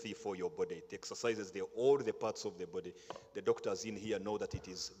healthy for your body. It exercises all the parts of the body. The doctors in here know that it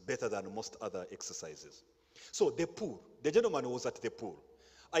is better than most other exercises. So the pool, the gentleman was at the pool.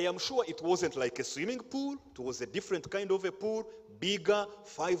 I am sure it wasn't like a swimming pool. It was a different kind of a pool, bigger,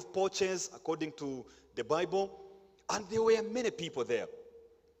 5 porches according to the Bible. And there were many people there.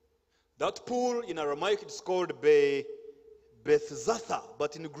 That pool in Aramaic it's called Bethzatha,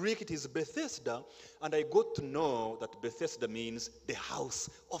 but in Greek it is Bethesda. And I got to know that Bethesda means the house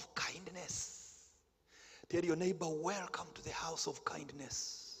of kindness. Tell your neighbor, welcome to the house of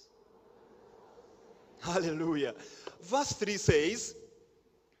kindness. Hallelujah. Verse 3 says,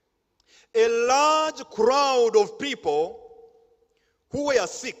 a large crowd of people who were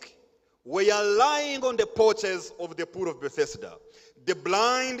sick were lying on the porches of the pool of Bethesda. The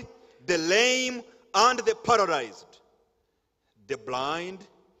blind, the lame, and the paralyzed. The blind,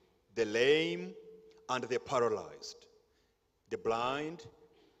 the lame, and the paralyzed. The blind,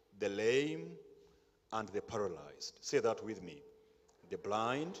 the lame, and the paralyzed. Say that with me. The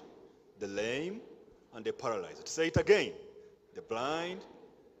blind, the lame, and the paralyzed. Say it again. The blind,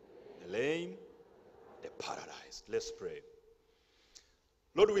 the lame, the paralyzed. Let's pray.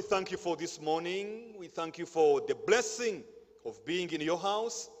 Lord, we thank you for this morning. We thank you for the blessing of being in your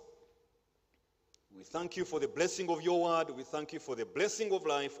house. We thank you for the blessing of your word. We thank you for the blessing of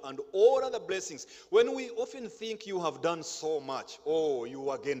life and all other blessings. When we often think you have done so much, oh,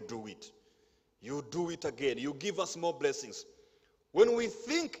 you again do it. You do it again. You give us more blessings. When we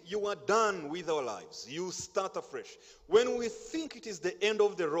think you are done with our lives, you start afresh. When we think it is the end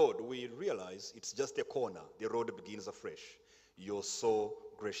of the road, we realize it's just a corner. The road begins afresh. You're so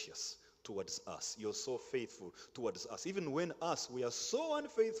gracious towards us. You're so faithful towards us. Even when we are so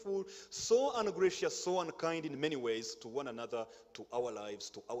unfaithful, so ungracious, so unkind in many ways to one another, to our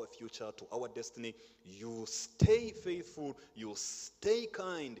lives, to our future, to our destiny, you stay faithful, you stay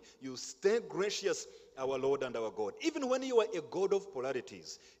kind, you stay gracious, our Lord and our God. Even when you are a God of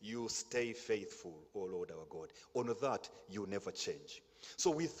polarities, you stay faithful, O Lord our God. On that, you never change. So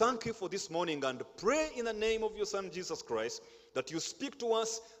we thank you for this morning and pray in the name of your Son, Jesus Christ, that you speak to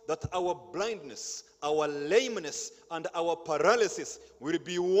us, that our blindness, our lameness, and our paralysis will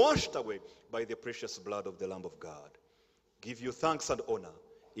be washed away by the precious blood of the Lamb of God. Give you thanks and honor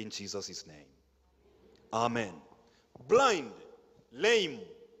in Jesus' name. Amen. Blind, lame,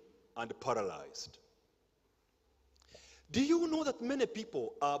 and paralyzed. Do you know that many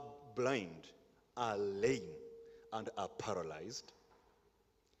people are blind, are lame, and are paralyzed?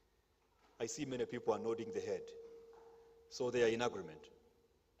 I see many people are nodding their head. So they are in agreement.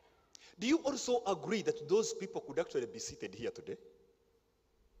 Do you also agree that those people could actually be seated here today?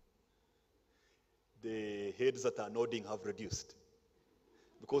 The heads that are nodding have reduced,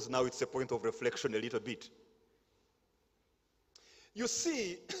 because now it's a point of reflection a little bit. You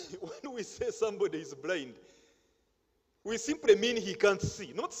see, when we say somebody is blind, we simply mean he can't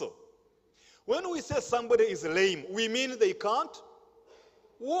see, not so. When we say somebody is lame, we mean they can't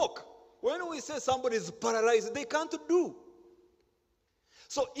walk. When we say somebody is paralyzed, they can't do.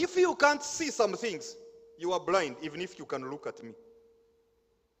 So if you can't see some things, you are blind, even if you can look at me.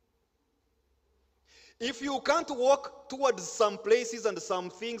 If you can't walk towards some places and some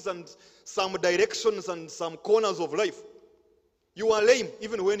things and some directions and some corners of life, you are lame,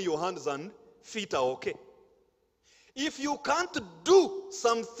 even when your hands and feet are okay. If you can't do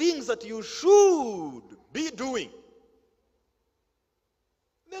some things that you should be doing,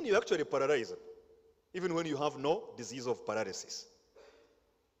 then you're actually paralyzed, even when you have no disease of paralysis.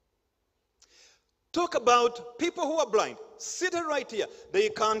 Talk about people who are blind, sitting right here. They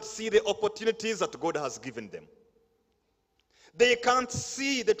can't see the opportunities that God has given them. They can't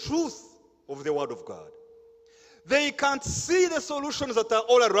see the truth of the Word of God. They can't see the solutions that are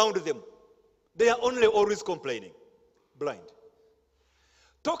all around them. They are only always complaining. Blind.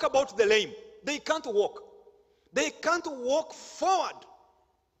 Talk about the lame. They can't walk. They can't walk forward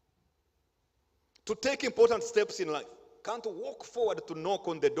to take important steps in life. Can't walk forward to knock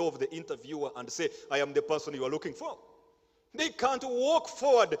on the door of the interviewer and say, I am the person you are looking for. They can't walk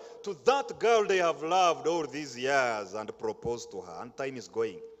forward to that girl they have loved all these years and propose to her, and time is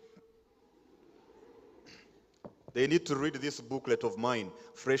going. They need to read this booklet of mine,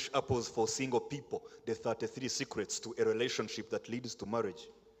 Fresh Apples for Single People, the 33 Secrets to a Relationship that Leads to Marriage.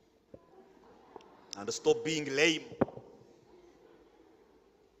 And stop being lame.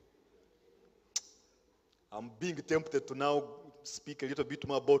 I'm being tempted to now speak a little bit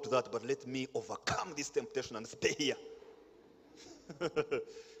more about that, but let me overcome this temptation and stay here.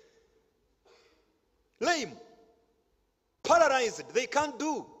 Lame, paralyzed, they can't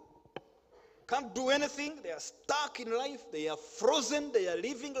do anything. They are stuck in life. They are frozen. They are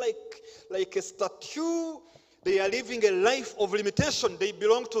living like a statue. They are living a life of limitation. They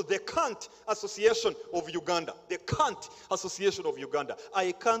belong to the Can't Association of Uganda. The Can't Association of Uganda.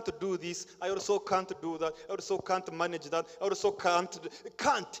 I can't do this. I also can't do that. I also can't manage that. I also can't.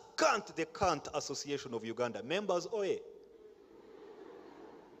 The Can't Association of Uganda. Members, OA.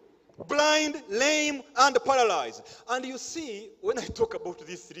 Blind, lame, and paralyzed. And you see, when I talk about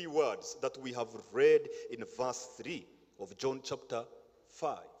these three words that we have read in verse 3 of John chapter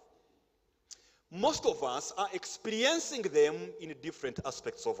 5, most of us are experiencing them in different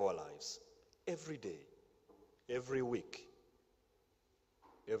aspects of our lives. Every day, every week,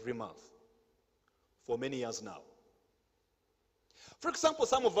 every month, for many years now. For example,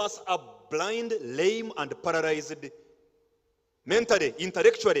 some of us are blind, lame, and paralyzed mentally,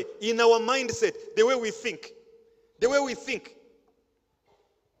 intellectually, in our mindset, the way we think. The way we think.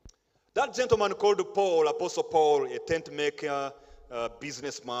 That gentleman called Paul, Apostle Paul, a tent maker, a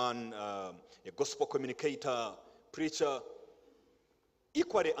businessman, a gospel communicator, preacher,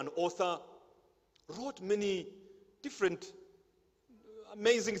 equally an author, wrote many different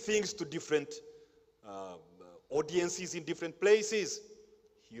amazing things to different audiences in different places.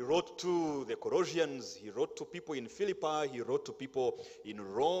 He wrote to the Colossians, he wrote to people in Philippi, he wrote to people in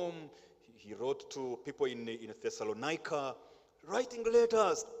Rome, he wrote to people in Thessalonica, writing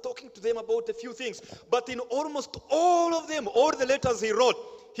letters, talking to them about a few things. But in almost all of them, all the letters he wrote,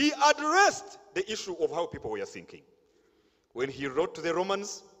 he addressed the issue of how people were thinking. When he wrote to the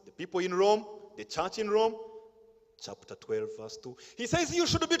Romans, the people in Rome, the church in Rome, chapter 12, verse 2, he says you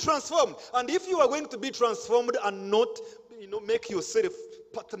should be transformed. And if you are going to be transformed and not, make yourself,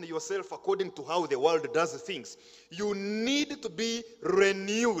 pattern yourself according to how the world does things, you need to be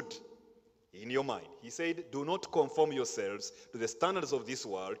renewed in your mind. He said, do not conform yourselves to the standards of this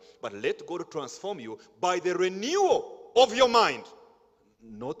world, but let God transform you by the renewal of your mind.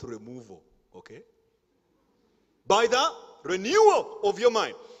 Not removal, okay? By the renewal of your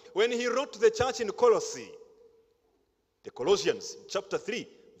mind. When he wrote to the church in Colossae, the Colossians, chapter 3,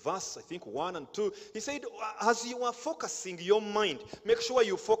 verse, I think, 1 and 2, he said, as you are focusing your mind, make sure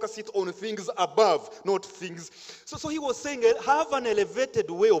you focus it on things above, not things. So he was saying, have an elevated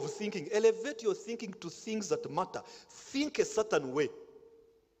way of thinking. Elevate your thinking to things that matter. Think a certain way.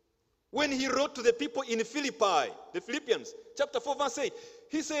 When he wrote to the people in Philippi, the Philippians, chapter 4, verse 8,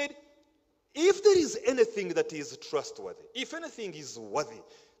 he said, if there is anything that is trustworthy, if anything is worthy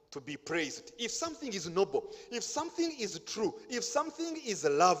to be praised, if something is noble, if something is true, if something is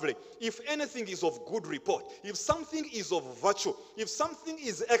lovely, if anything is of good report, if something is of virtue, if something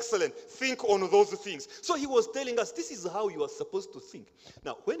is excellent, think on those things. So he was telling us this is how you are supposed to think.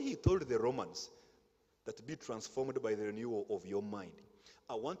 Now, when he told the Romans that be transformed by the renewal of your mind,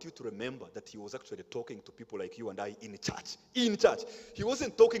 I want you to remember that he was actually talking to people like you and I in church. In church. He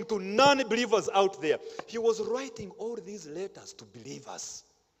wasn't talking to non-believers out there. He was writing all these letters to believers.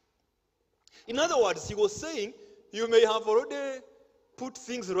 In other words, he was saying, you may have already put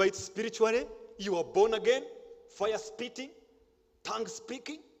things right spiritually. You are born again, fire spitting, tongue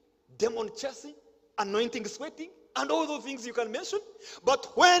speaking, demon chasing, anointing sweating, and all those things you can mention. But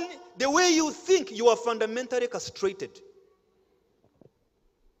when the way you think, you are fundamentally castrated.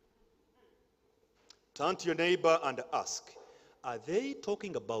 Turn to your neighbor and ask, are they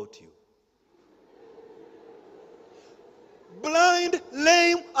talking about you? Blind,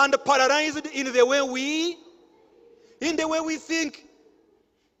 lame, and paralyzed in the way we think.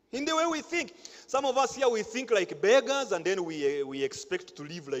 In the way we think. Some of us here, we think like beggars, and then we expect to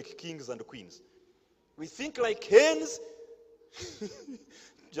live like kings and queens. We think like hens,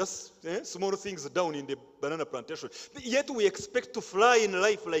 just small things down in the banana plantation. Yet we expect to fly in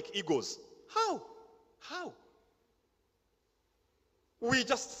life like eagles. How? How? We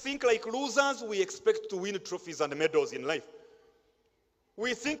just think like losers. We expect to win trophies and medals in life.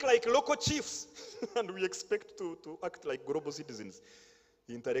 We think like local chiefs, and we expect to act like global citizens.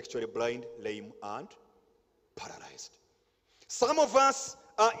 Intellectually blind, lame, and paralyzed. Some of us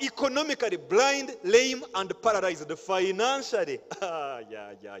are economically blind, lame, and paralyzed. Financially,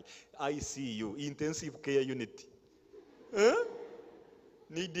 I see you. Intensive care unit.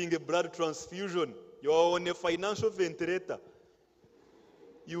 Needing a blood transfusion. You're on a financial ventilator.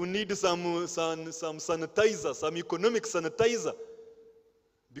 You need some sanitizer, some economic sanitizer.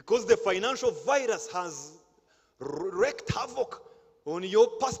 Because the financial virus has wreaked havoc on your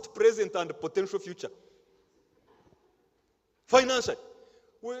past, present, and potential future. Financially.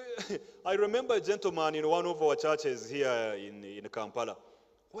 I remember a gentleman in one of our churches here in Kampala.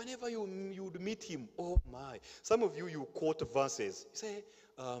 Whenever you would meet him, oh my. Some of you quote verses. You say,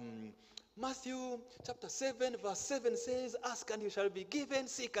 Matthew chapter 7, verse 7 says, ask and you shall be given,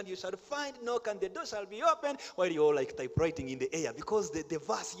 seek and you shall find, knock and the door shall be opened, while you're like typewriting in the air, because the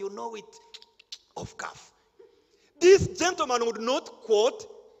verse, you know it off cuff. This gentleman would not quote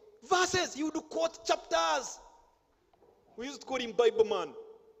verses, he would quote chapters. We used to call him Bible man.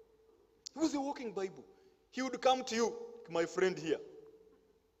 He was a walking Bible. He would come to you, my friend here.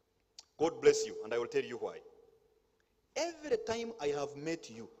 God bless you, and I will tell you why. Every time I have met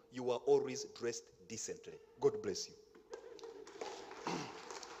you, you are always dressed decently. God bless you.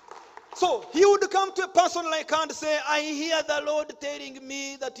 So he would come to a person like her and say, I hear the Lord telling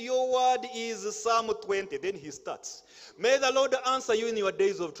me that your word is Psalm 20. Then he starts. May the Lord answer you in your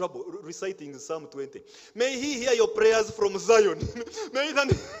days of trouble, reciting Psalm 20. May he hear your prayers from Zion. May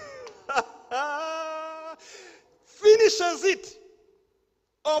the finishes it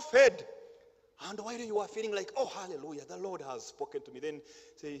off head. And while you are feeling like, oh, hallelujah, the Lord has spoken to me. Then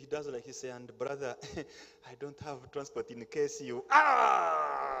say he does like he say, and brother, I don't have transport in case you...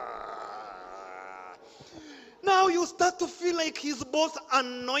 Now you start to feel like he's both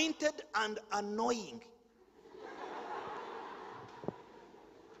anointed and annoying.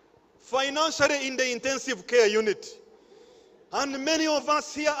 Financially in the intensive care unit. And many of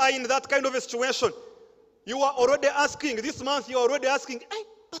us here are in that kind of a situation. You are already asking, this month you are already asking, hey,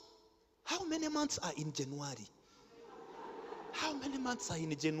 but How many months are in January? How many months are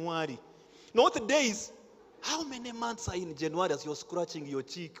in January? Not days. How many months are in January as you're scratching your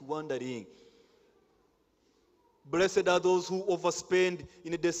cheek, wondering? Blessed are those who overspend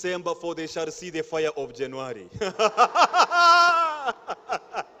in December, for they shall see the fire of January.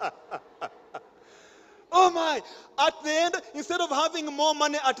 Oh my! At the end, instead of having more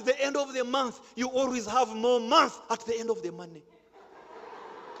money at the end of the month, you always have more month at the end of the money.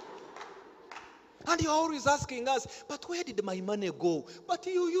 And you're always asking us, but where did my money go? But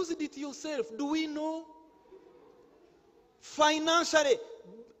you used it yourself. Do we know? Financially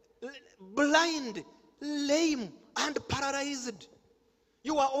blind, lame, and paralyzed.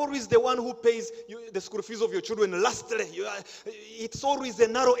 You are always the one who pays the school fees of your children lastly. It's always a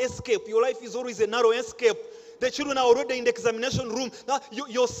narrow escape. Your life is always a narrow escape. The children are already in the examination room. Now,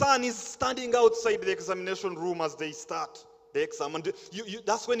 your son is standing outside the examination room as they start the exam. And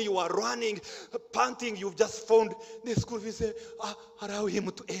that's when you are running, panting. You've just found the school fees. Say, allow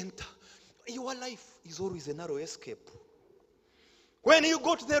him to enter. Your life is always a narrow escape. When you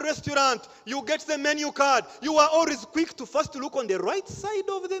go to the restaurant, you get the menu card. You are always quick to first look on the right side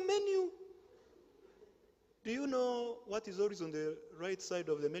of the menu. Do you know what is always on the right side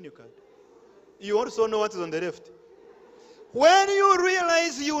of the menu card? You also know what is on the left. When you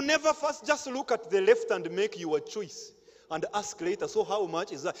realize you never first just look at the left and make your choice and ask later, so how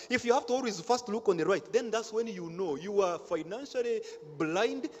much is that? If you have to always first look on the right, then that's when you know you are financially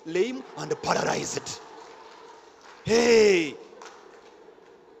blind, lame, and paralyzed. Hey!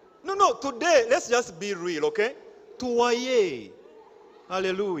 No, today, let's just be real, okay? Tuwaye.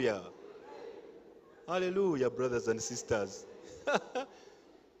 Hallelujah. Hallelujah, brothers and sisters.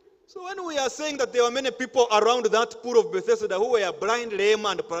 So when we are saying that there were many people around that pool of Bethesda who were blind, lame,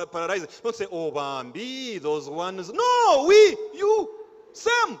 and paralyzed, don't say, oh, Bambi, those ones. No, we, you,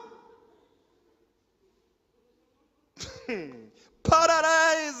 Sam.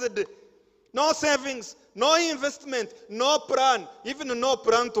 Paralyzed. No savings, no investment, no plan, even no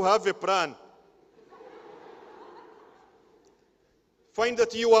plan to have a plan. Find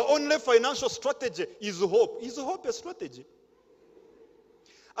that your only financial strategy is hope. Is hope a strategy?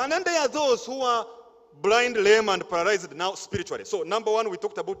 And then there are those who are blind, lame, and paralyzed now spiritually. So number one, we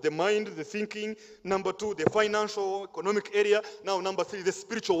talked about the mind, the thinking. Number two, the financial, economic area. Now number three, the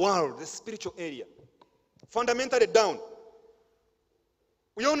spiritual world, the spiritual area. Fundamentally down.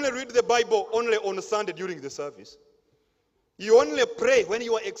 We only read the Bible only on Sunday during the service. You only pray when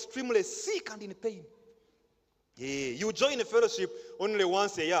you are extremely sick and in pain. Yeah. You join a fellowship only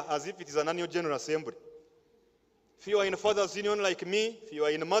once a year as if it is an annual general assembly. If you are in a father's union like me, if you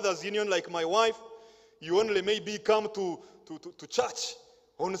are in a mother's union like my wife, you only maybe come to church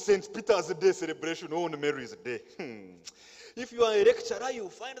on St. Peter's Day celebration or on Mary's Day. If you are a lecturer, you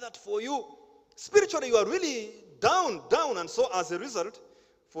find that for you, spiritually you are really down. And so as a result,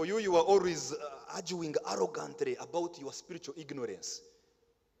 for you, you are always arguing arrogantly about your spiritual ignorance.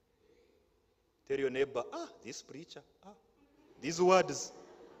 Tell your neighbor, this preacher, these words.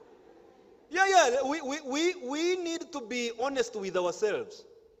 Yeah, we need to be honest with ourselves.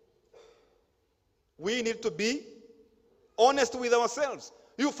 We need to be honest with ourselves.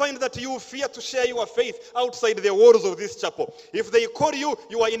 You find that you fear to share your faith outside the walls of this chapel. If they call you,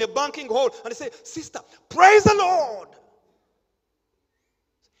 you are in a banking hall, and they say, sister, praise the Lord.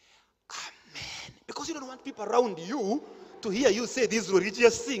 Amen. Because you don't want people around you to hear you say these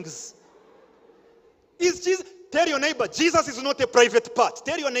religious things. Tell your neighbor, Jesus is not a private part.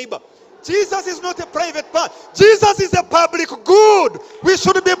 Tell your neighbor, Jesus is not a private part. Jesus is a public good. We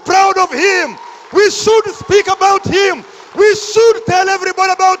should be proud of him. We should speak about him. We should tell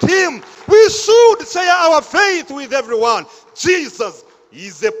everybody about him. We should share our faith with everyone. Jesus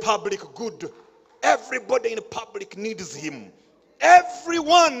is a public good. Everybody in public needs him.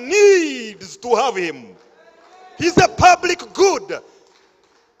 Everyone needs to have him. He's a public good.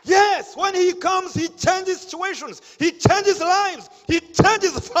 Yes, when he comes, he changes situations. He changes lives. He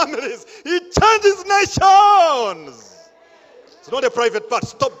changes families. He changes nations. It's not a private part.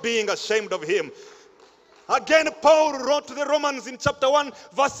 Stop being ashamed of him. Again, Paul wrote to the Romans in chapter 1,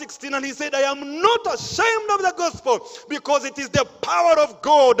 verse 16, and he said, I am not ashamed of the gospel, because it is the power of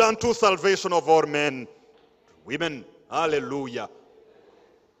God unto salvation of all men. Women, hallelujah.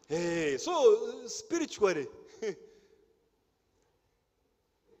 Hey, so spiritually,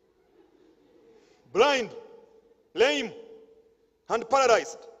 blind, lame, and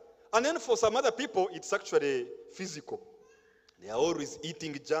paralyzed. And then for some other people, it's actually physical. They are always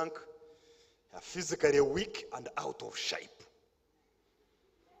eating junk. They are physically weak and out of shape.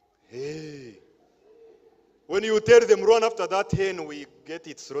 Hey. When you tell them, run after that hen, we get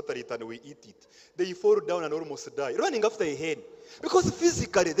it, slaughter it, and we eat it. They fall down and almost die, running after a hen. Because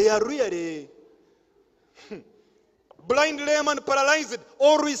physically, they are really blind, lame, and paralyzed,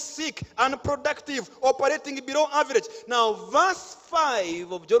 always sick, unproductive, operating below average. Now, verse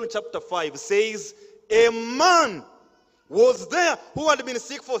 5 of John chapter 5 says, a man was there who had been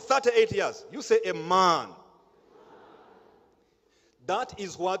sick for 38 years. You say a man. That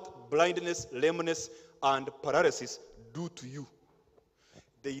is what blindness, lameness, and paralysis do to you.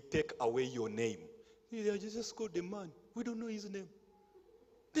 They take away your name. They are just called a man. We don't know his name.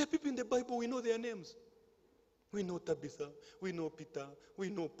 There are people in the Bible, we know their names. We know Tabitha, we know Peter, we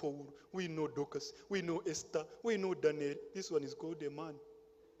know Paul, we know Dorcas, we know Esther, we know Daniel. This one is called a man.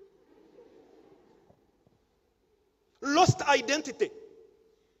 Lost identity,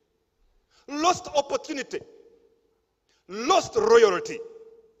 lost opportunity, lost royalty.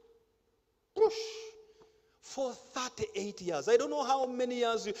 Push. For 38 years. I don't know how many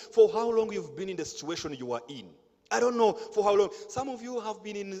years, for how long you've been in the situation you are in. I don't know for how long. Some of you have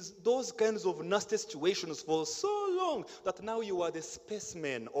been in those kinds of nasty situations for so long that now you are the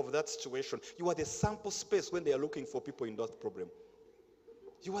specimen of that situation. You are the sample space when they are looking for people in that problem.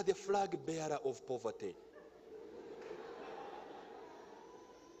 You are the flag bearer of poverty.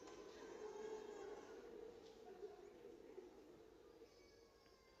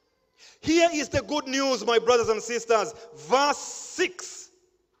 Here is the good news, my brothers and sisters. Verse 6.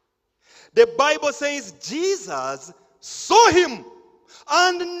 The Bible says Jesus saw him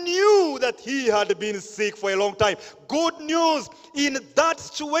and knew that he had been sick for a long time. Good news, in that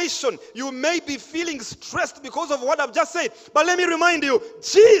situation, you may be feeling stressed because of what I've just said. But let me remind you,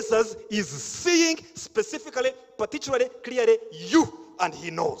 Jesus is seeing specifically, particularly, clearly you, and he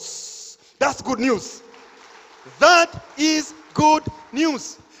knows. That's good news. That is good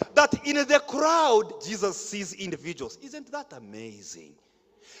news. That in the crowd, Jesus sees individuals. Isn't that amazing?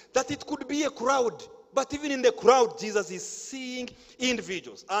 That it could be a crowd, but even in the crowd, Jesus is seeing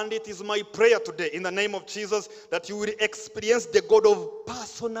individuals. And it is my prayer today, in the name of Jesus, that you will experience the God of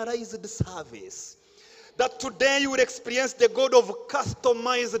personalized service. That today you will experience the God of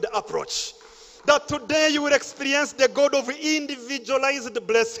customized approach. That today you will experience the God of individualized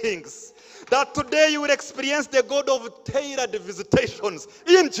blessings. That today you will experience the God of tailored visitations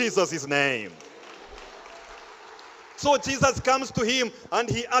in Jesus' name. So Jesus comes to him and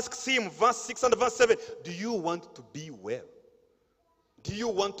he asks him, verse 6 and verse 7, do you want to be well? Do you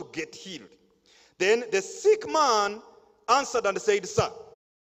want to get healed? Then the sick man answered and said, sir,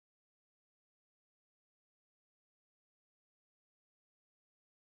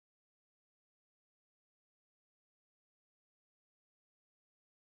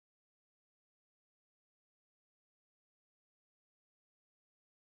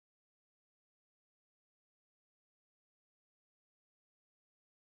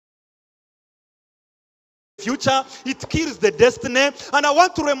 future, it kills the destiny. And I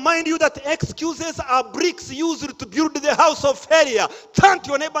want to remind you that excuses are bricks used to build the house of failure. Turn to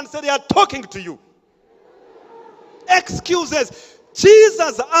your neighbor and say, they are talking to you. Excuses.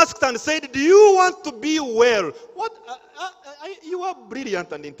 Jesus asked and said, do you want to be well? What? You are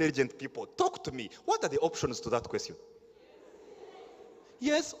brilliant and intelligent people. Talk to me. What are the options to that question?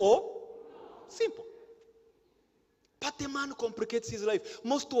 Yes or? Simple. But the man complicates his life.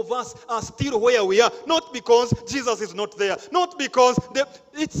 Most of us are still where we are. Not because Jesus is not there. Not because...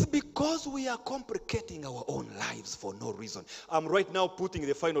 It's because we are complicating our own lives for no reason. I'm right now putting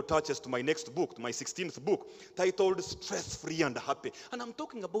the final touches to my next book, to my 16th book, titled Stress-Free and Happy. And I'm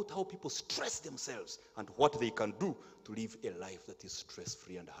talking about how people stress themselves and what they can do to live a life that is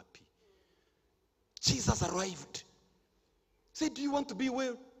stress-free and happy. Jesus arrived. He said, do you want to be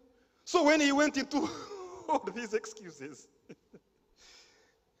well? So when he went into... all these excuses.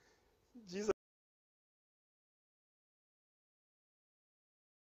 Jesus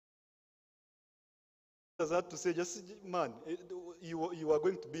had to say, just, man, you are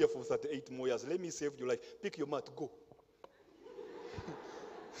going to be here for 38 more years. Let me save your life. Pick your mat, go.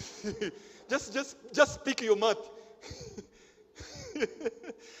 just pick your mat.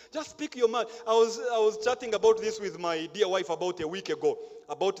 Just pick your mat. I was chatting about this with my dear wife about a week ago,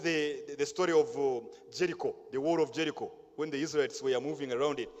 about the story of Jericho, the wall of Jericho, when the Israelites were moving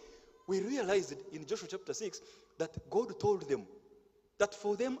around it. We realized in Joshua chapter 6 that God told them that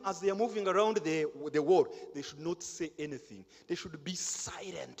for them, as they are moving around the wall, they should not say anything. They should be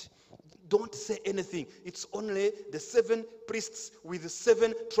silent. Don't say anything. It's only the 7 priests with the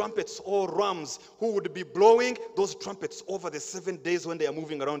 7 trumpets or rams who would be blowing those trumpets over the 7 days when they are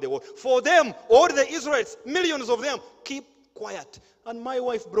moving around the world. For them, all the Israelites, millions of them, keep quiet. And my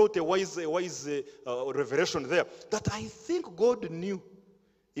wife brought a wise revelation there that I think God knew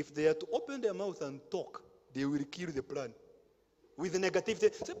if they are to open their mouth and talk, they will kill the plan. With the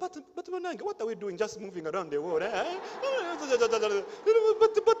negativity, say, but Mananga, what are we doing? Just moving around the world.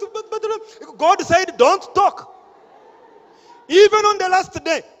 But God said, don't talk. Even on the last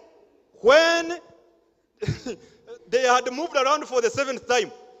day, when they had moved around for the 7th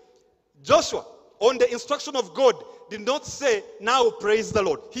time, Joshua, on the instruction of God, did not say, now praise the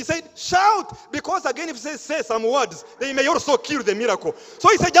Lord. He said, shout, because again, if they say some words, they may also kill the miracle. So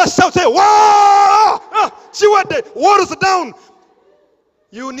he said, just shout, say, wow! Walls down.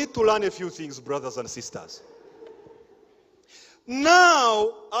 You need to learn a few things, brothers and sisters.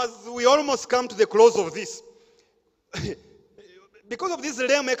 Now, as we almost come to the close of this, because of these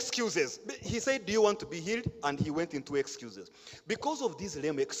lame excuses, he said, do you want to be healed? And he went into excuses. Because of these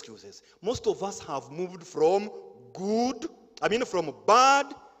lame excuses, most of us have moved from bad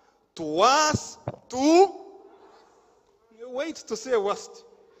to worse to, wait to say worst.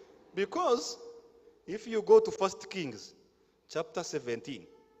 Because if you go to 1 Kings, chapter 17,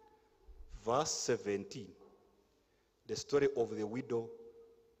 verse 17, the story of the widow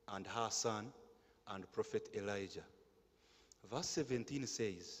and her son and prophet Elijah. Verse 17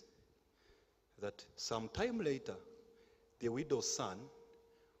 says that sometime later, the widow's son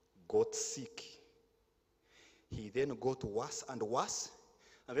got sick. He then got worse and worse.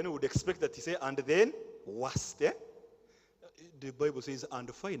 And then we would expect that he say, and then worse. Yeah? The Bible says,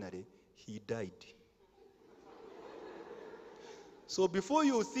 and finally, he died. So before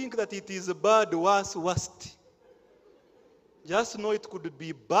you think that it is bad, worse, worst, just know it could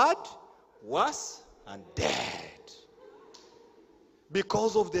be bad, worse, and dead.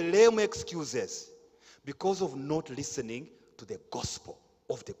 Because of the lame excuses, because of not listening to the gospel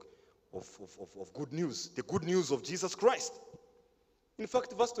of good news, the good news of Jesus Christ. In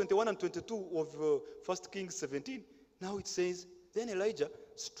fact, verse 21 and 22 of 1 Kings 17, now it says, then Elijah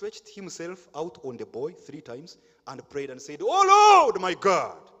stretched himself out on the boy 3 times and prayed and said, oh Lord, my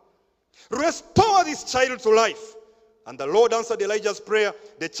God, restore this child to life. And the Lord answered Elijah's prayer.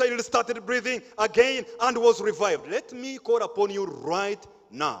 The child started breathing again and was revived. Let me call upon you right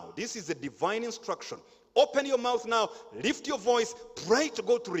now. This is a divine instruction. Open your mouth now. Lift your voice. Pray to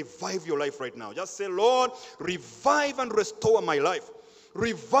God to revive your life right now. Just say, Lord, revive and restore my life.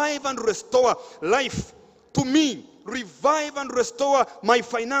 Revive and restore life to me. Revive and restore my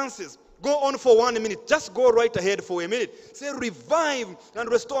finances. Go on for 1 minute. Just go right ahead for a minute. Say, revive and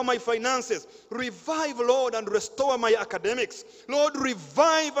restore my finances. Revive, Lord, and restore my academics. Lord,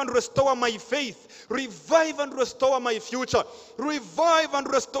 revive and restore my faith. Revive and restore my future. Revive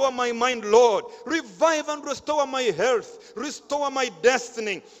and restore my mind, Lord. Revive and restore my health. Restore my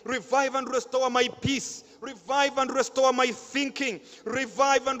destiny. Revive and restore my peace. Revive and restore my thinking.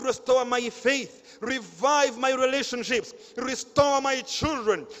 Revive and restore my faith. Revive my relationships. Restore my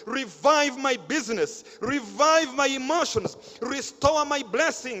children. Revive my business. Revive my emotions. Restore my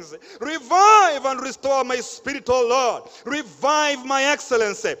blessings. Revive and restore my spirit, oh Lord. Revive my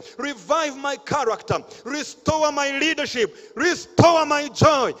excellency. Revive my character. Restore my leadership. Restore my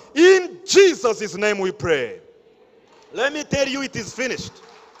joy. In Jesus' name we pray. Let me tell you, it is finished.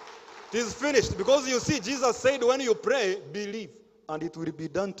 It is finished. Because you see, Jesus said, when you pray, believe, and it will be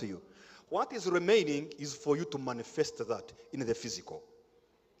done to you. What is remaining is for you to manifest that in the physical.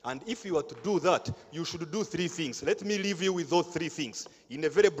 And if you are to do that, you should do 3 things. Let me leave you with those 3 things in a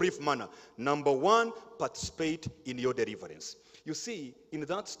very brief manner. Number 1, participate in your deliverance. You see, in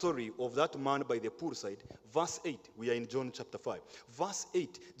that story of that man by the poolside, verse 8, we are in John chapter 5. Verse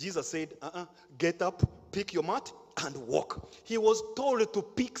 8, Jesus said, get up, pick your mat, and walk. He was told to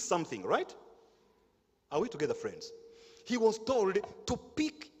pick something, right? Are we together, friends? He was told to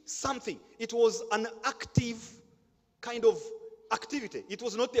pick something. It was an active kind of activity. It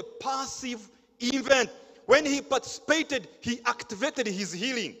was not a passive event. When he participated, he activated his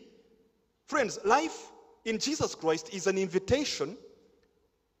healing. Friends, life in Jesus Christ is an invitation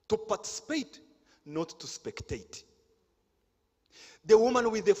to participate, not to spectate. The woman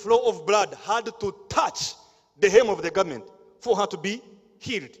with the flow of blood had to touch the hem of the garment for her to be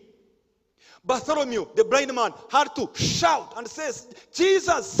healed. Bartholomew, the blind man, had to shout and says,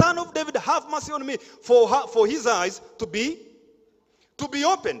 Jesus, Son of David, have mercy on me, for his eyes to be to be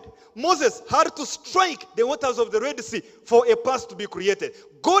opened. Moses had to strike the waters of the Red Sea for a path to be created.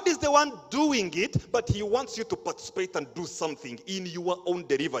 God is the one doing it, but he wants you to participate and do something in your own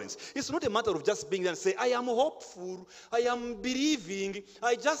deliverance. It's not a matter of just being there and say, I am hopeful, I am believing,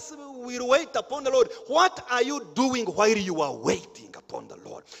 I just will wait upon the Lord. What are you doing while you are waiting upon the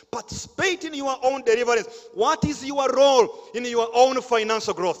Lord? Participate in your own deliverance. What is your role in your own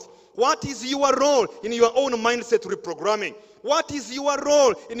financial growth? What is your role in your own mindset reprogramming? What is your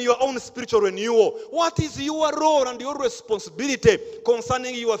role in your own spiritual renewal? What is your role and your responsibility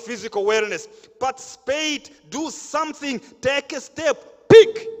concerning your physical wellness? Participate, do something, take a step,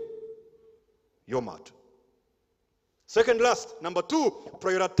 pick your mat. Second last, number 2,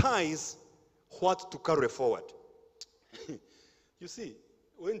 prioritize what to carry forward. You see,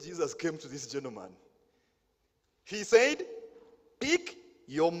 when Jesus came to this gentleman, he said, pick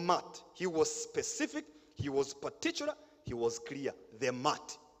your mat. He was specific, he was particular, he was clear. The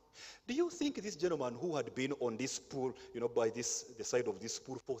mat. Do you think this gentleman who had been on this pool, by the side of this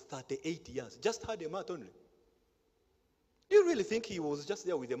pool for 38 years, just had a mat only? Do you really think he was just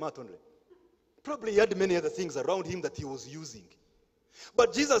there with a mat only? Probably he had many other things around him that he was using.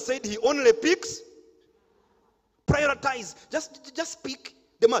 But Jesus said he only picks, prioritize, just pick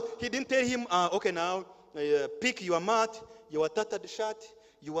the mat. He didn't tell him, okay, now pick your mat, your tattered shirt,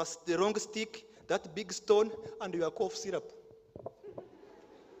 your strong stick, that big stone, and your cough syrup.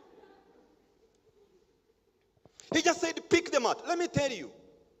 He just said, pick the mat. Let me tell you,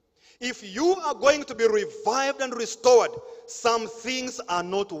 if you are going to be revived and restored, some things are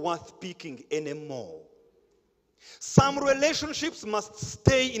not worth picking anymore. Some relationships must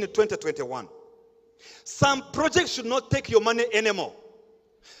stay in 2021. Some projects should not take your money anymore.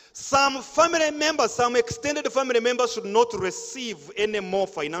 Some family members, some extended family members should not receive any more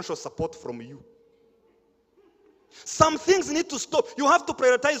financial support from you. Some things need to stop. You have to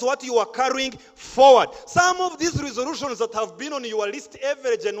prioritize what you are carrying forward. Some of these resolutions that have been on your list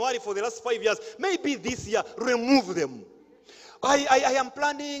every January for the last 5 years, maybe this year, remove them. I am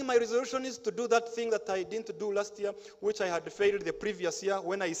planning, my resolution is to do that thing that I didn't do last year, which I had failed the previous year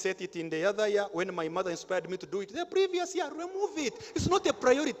when I set it in the other year, when my mother inspired me to do it the previous year. Remove it. It's not a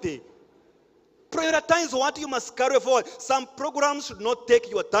priority. Prioritize what you must carry forward. Some programs should not take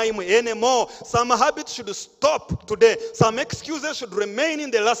your time anymore. Some habits should stop today. Some excuses should remain in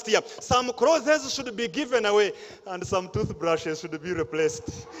the last year. Some clothes should be given away. And some toothbrushes should be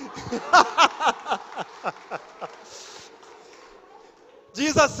replaced.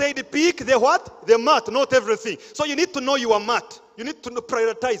 Jesus said, pick the what? The mat, not everything. So you need to know your mat. You need to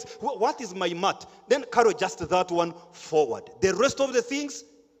prioritize. What is my mat? Then carry just that one forward. The rest of the things,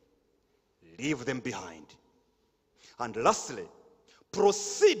 leave them behind. And lastly,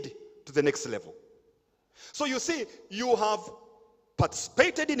 proceed to the next level. So you see, you have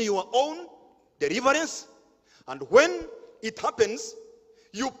participated in your own deliverance. And when it happens,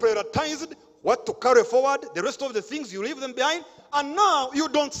 you prioritized what to carry forward. The rest of the things, you leave them behind. And now you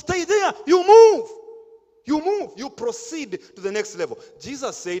don't stay there. You move. You move. You proceed to the next level.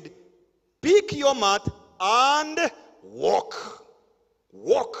 Jesus said, pick your mat and walk.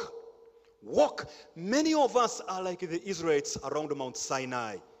 Walk. Walk. Many of us are like the Israelites around Mount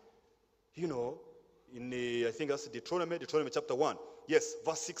Sinai. In I think that's Deuteronomy chapter 1. Yes,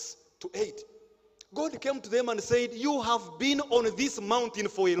 verse 6 to 8. God came to them and said, you have been on this mountain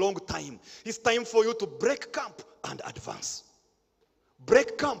for a long time. It's time for you to break camp and advance.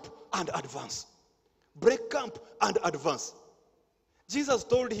 Break camp and advance. Break camp and advance. Jesus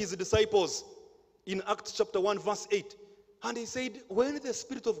told his disciples in Acts chapter 1 verse 8, and he said, when the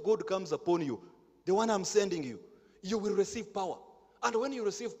Spirit of God comes upon you, the one I'm sending you, you will receive power. And when you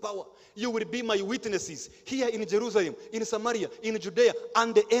receive power, you will be my witnesses here in Jerusalem, in Samaria, in Judea,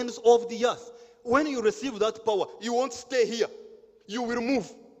 and the ends of the earth. When you receive that power, you won't stay here. You will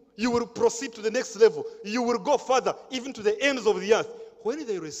move. You will proceed to the next level. You will go further, even to the ends of the earth. When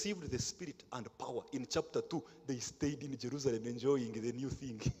they received the Spirit and power in chapter 2, they stayed in Jerusalem enjoying the new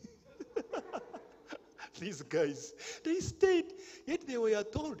thing. These guys, they stayed. Yet they were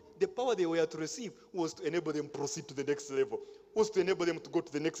told the power they were to receive was to enable them to proceed to the next level, was to enable them to go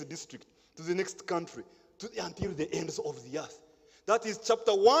to the next district, to the next country, until the ends of the earth. That is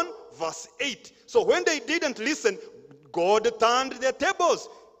chapter 1, verse 8. So when they didn't listen, God turned their tables.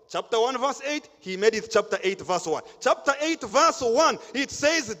 Chapter 1, verse 8, he made it chapter 8, verse 1. Chapter 8, verse 1, it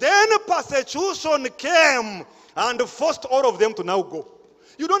says, then persecution came and forced all of them to now go.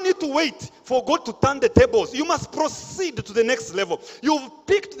 You don't need to wait for God to turn the tables. You must proceed to the next level. You've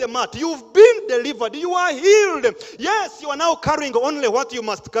picked the mat. You've been delivered. You are healed. Yes, you are now carrying only what you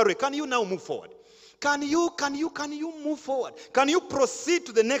must carry. Can you now move forward? Can you move forward? Can you proceed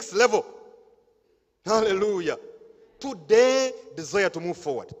to the next level? Hallelujah. Today, desire to move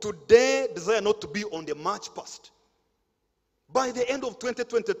forward. Today, desire not to be on the march past. By the end of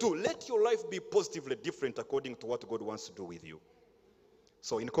 2022, let your life be positively different according to what God wants to do with you.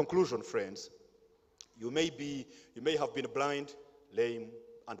 So in conclusion, friends, you may have been blind, lame,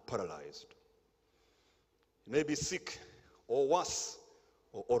 and paralyzed. You may be sick, or worse,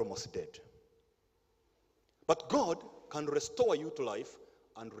 or almost dead. But God can restore you to life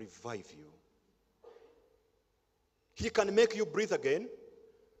and revive you. He can make you breathe again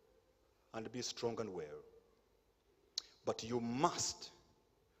and be strong and well. But you must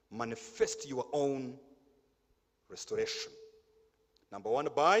manifest your own restoration. Number one,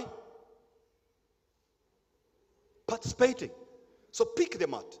 by participating. So pick the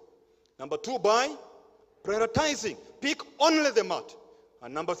mat. Number two, by prioritizing. Pick only the mat.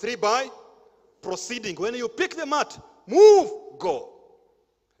 And number three, by proceeding. When you pick the mat, move, go.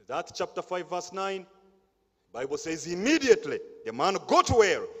 That's chapter 5, verse 9. The Bible says immediately the man got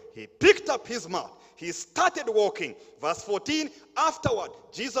well. He picked up his mat. He started walking. Verse 14, afterward,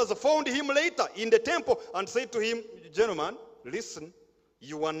 Jesus found him later in the temple and said to him, gentleman, listen,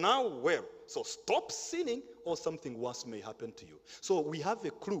 you are now well. So stop sinning or something worse may happen to you. So we have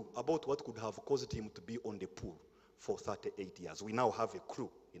a clue about what could have caused him to be on the pool for 38 years. We now have a clue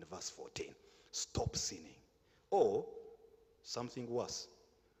in verse 14. Stop sinning or something worse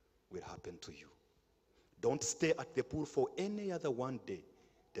will happen to you. Don't stay at the pool for any other one day.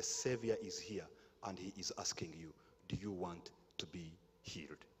 The Savior is here and he is asking you, do you want to be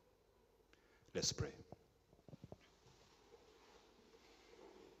healed? Let's pray.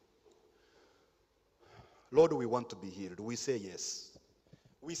 Lord, we want to be healed. We say yes.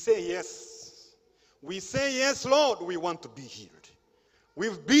 We say yes. We say yes, Lord, we want to be healed.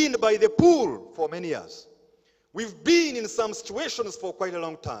 We've been by the pool for many years. We've been in some situations for quite a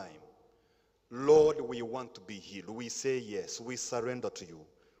long time. Lord, we want to be healed. We say yes. We surrender to you.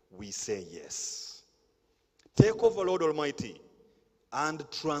 We say yes. Take over, Lord Almighty, and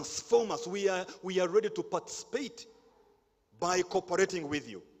transform us. We are ready to participate by cooperating with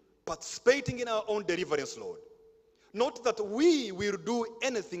you. Participating in our own deliverance, Lord. Not that we will do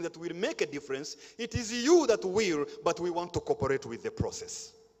anything that will make a difference. It is you that will, but we want to cooperate with the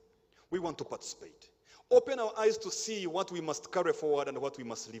process. We want to participate. Open our eyes to see what we must carry forward and what we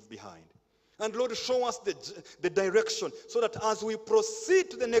must leave behind. And Lord, show us the direction so that as we proceed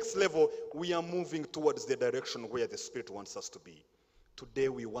to the next level, we are moving towards the direction where the Spirit wants us to be. Today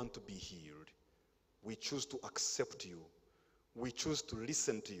we want to be healed. We choose to accept you. We choose to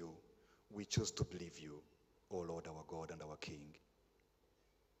listen to you. We choose to believe you, O Lord, our God and our King.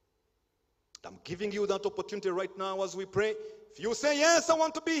 I'm giving you that opportunity right now as we pray. If you say, yes, I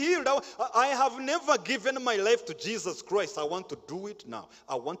want to be healed. I have never given my life to Jesus Christ. I want to do it now.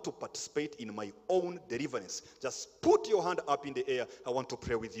 I want to participate in my own deliverance. Just put your hand up in the air. I want to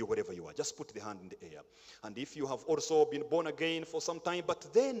pray with you wherever you are. Just put the hand in the air. And if you have also been born again for some time, but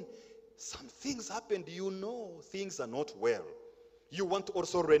then some things happened, you know things are not well. You want to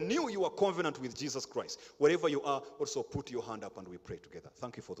also renew your covenant with Jesus Christ. Wherever you are, also put your hand up and we pray together.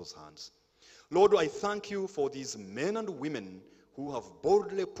 Thank you for those hands. Lord, I thank you for these men and women who have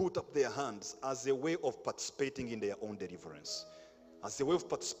boldly put up their hands as a way of participating in their own deliverance, as a way of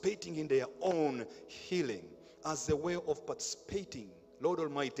participating in their own healing, as a way of participating, Lord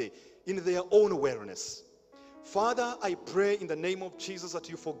Almighty, in their own wellness. Father, I pray in the name of Jesus that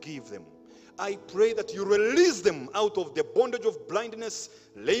you forgive them. I pray that you release them out of the bondage of blindness,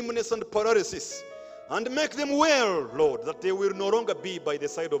 lameness, and paralysis, and make them well, Lord, that they will no longer be by the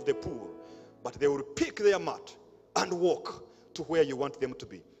side of the pool, but they will pick their mat and walk to where you want them to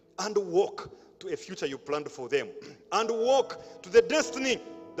be, and walk to a future you planned for them, and walk to the destiny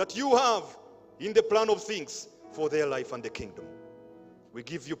that you have in the plan of things for their life and the kingdom. We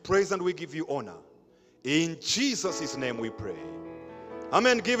give you praise and we give you honor. In Jesus' name we pray.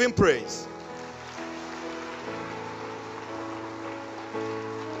 Amen. Give him praise.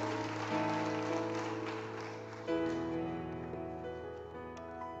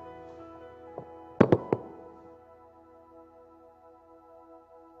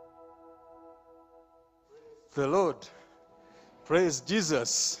 The Lord. Praise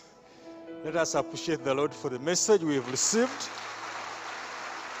Jesus. Let us appreciate the Lord for the message we have received.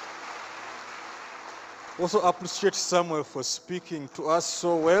 Also appreciate Samuel for speaking to us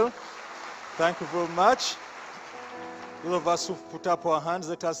so well. Thank you very much. Those of us who've put up our hands,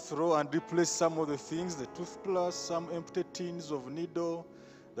 let us throw and replace some of the things, the toothbrush, some empty tins of needle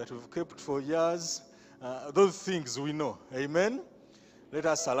that we've kept for years. Those things we know. Amen. Let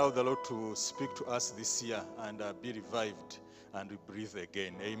us allow the Lord to speak to us this year and be revived and breathe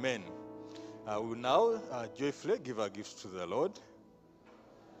again. Amen. We will now joyfully give our gifts to the Lord.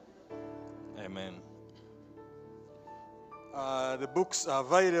 Amen. The books are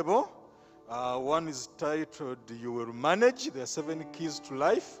available. One is titled You Will Manage. There are 7 keys to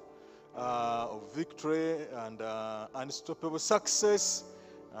life of victory and unstoppable success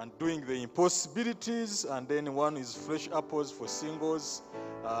and doing the impossibilities. And then one is Fresh Apples for Singles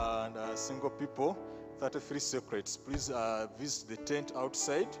and Single People, 33 Secrets. Please visit the tent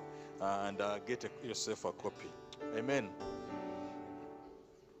outside and get yourself a copy. Amen.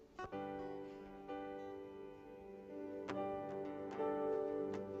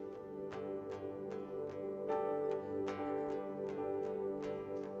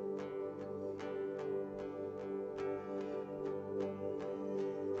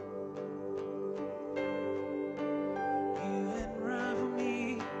 You unravel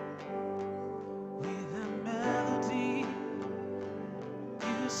me with a melody.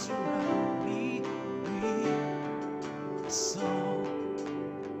 You surround me with a song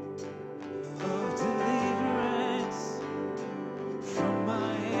of deliverance from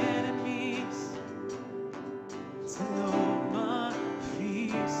my enemies till all my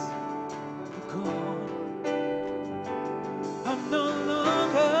fears are gone. I'm no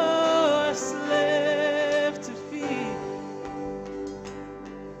longer a slave to fear.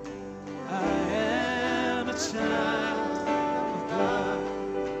 I am a child of God.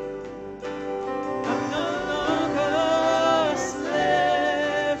 I'm no longer a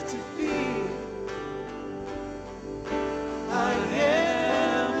slave to fear. I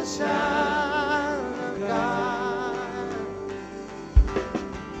am a child of God.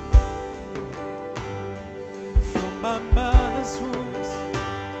 From my mother's wombs,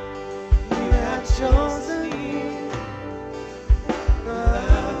 you have chosen me.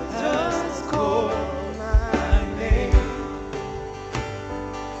 Love just called my name.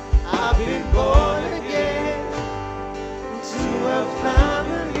 I've been born again to a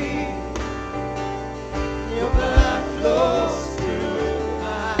family. Your blood flows through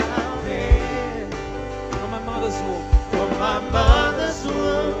my veins. From my mother's womb, From my mother's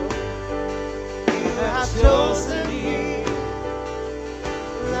womb, you have chosen me.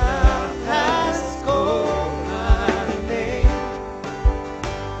 Love has called my name.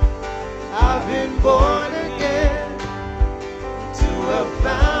 I've been born again to a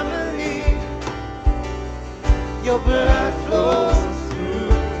family. Your blood flows through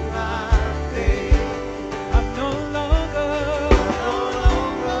my veins. I'm no longer. No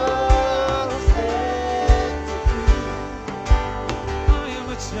longer a slave to fear. I am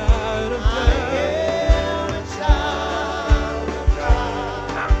a child of I God. am a child of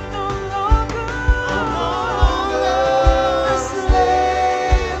God. I'm no longer. I'm no longer a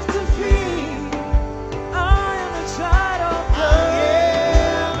slave to fear. I am a child of I God.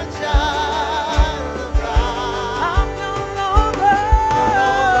 am a child of God. I'm no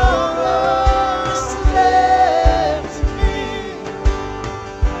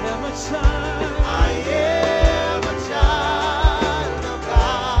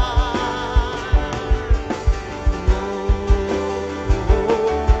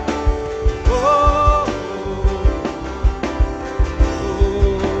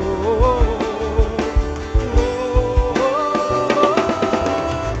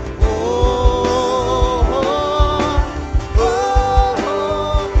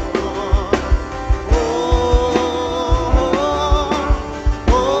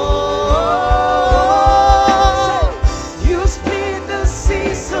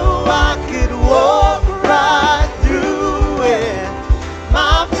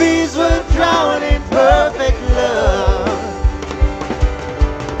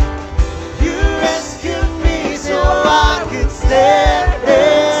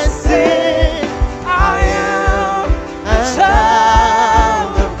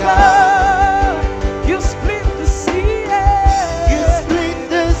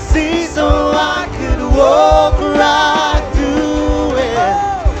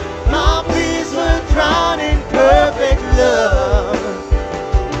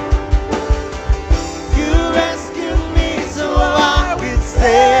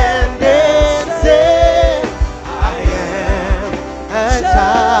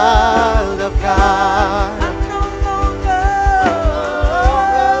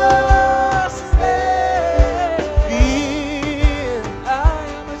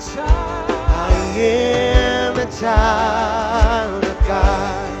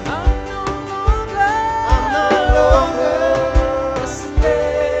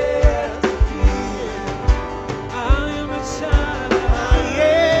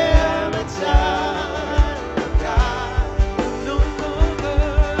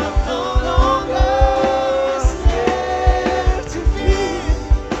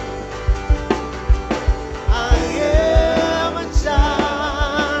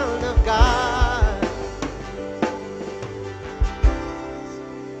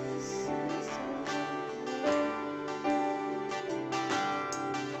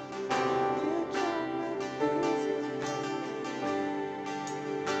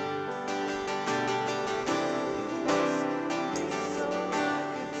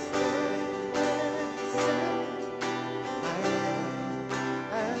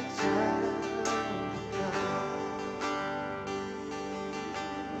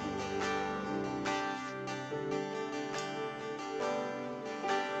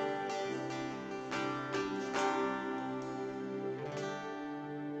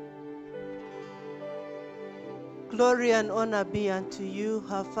Glory and honor be unto you,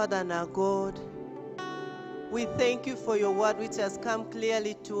 our Father and our God. We thank you for your word which has come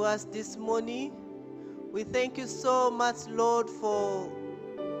clearly to us this morning. We thank you so much, Lord, for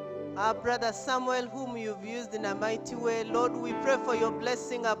our brother Samuel, whom you've used in a mighty way. Lord, we pray for your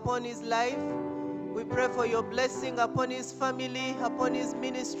blessing upon his life. We pray for your blessing upon his family, upon his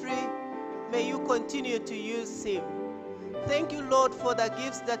ministry. May you continue to use him. Thank you, Lord, for the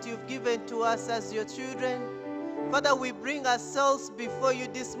gifts that you've given to us as your children. Father, we bring ourselves before you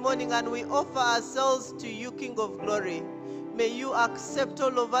this morning and we offer ourselves to you, King of Glory. May you accept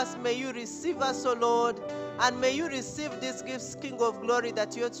all of us. May you receive us, O Lord. And may you receive these gifts, King of Glory,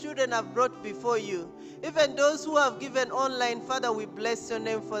 that your children have brought before you. Even those who have given online, Father, we bless your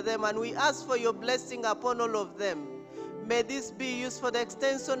name for them and we ask for your blessing upon all of them. May this be used for the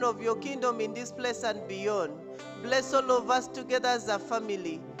extension of your kingdom in this place and beyond. Bless all of us together as a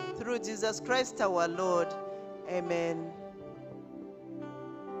family. Through Jesus Christ our Lord. Amen.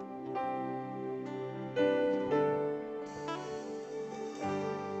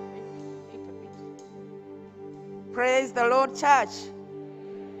 Praise the Lord, church.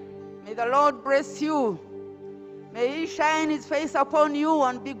 May the Lord bless you. May he shine his face upon you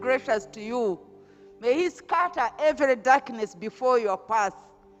and be gracious to you. May he scatter every darkness before your path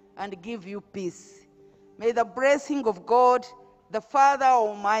and give you peace. May the blessing of God, the Father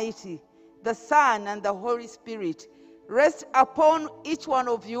Almighty, the Son, and the Holy Spirit rest upon each one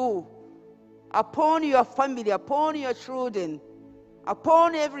of you, upon your family, upon your children,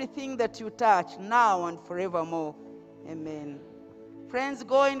 upon everything that you touch, now and forevermore. Amen. Friends,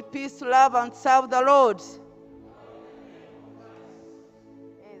 go in peace to love and serve the Lord.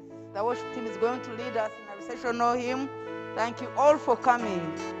 Yes, the worship team is going to lead us in a recessional hymn. Thank you all for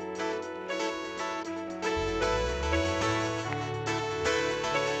coming.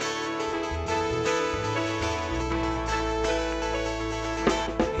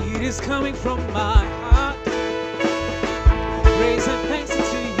 It is coming from my heart. Praise and thanks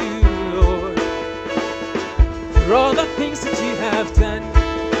to you, Lord, for all the things that you have done.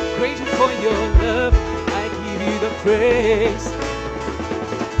 Grateful for your love, I give you the praise.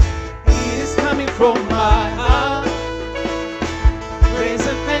 It is coming from my heart. Praise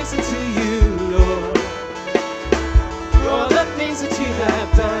and thanks to you, Lord, for all the things that you have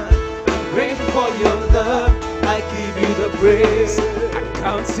done. I'm grateful for your love, I give you the praise.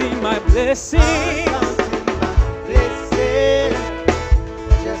 Counting my blessings,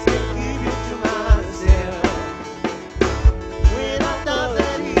 just to give you to myself. When I thought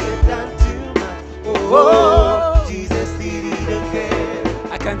that he had done too much, oh, Jesus did it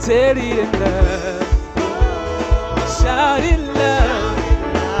again. I can tell it in love, shout it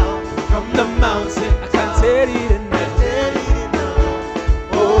loud from the mountain. I can tell it in love,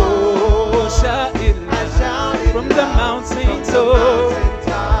 oh, shout it loud from the mountain top.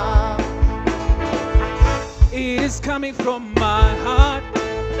 It is coming from my heart.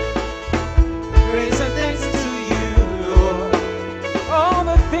 Praise and thanks to you, Lord. All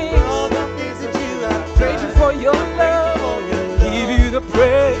the things that you have grateful for your love. Give you the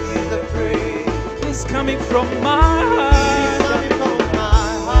praise. It's coming from my heart.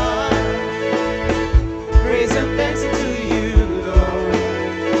 Praise and thanks to you, Lord.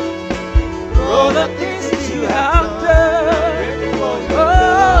 For all the things that you have done.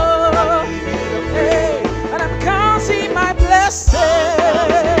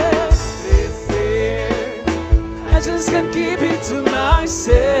 I just can't keep it to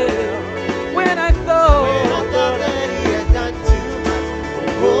myself. When I thought that he had done too much,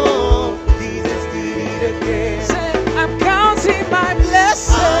 oh, Jesus did it again. Say, I'm counting my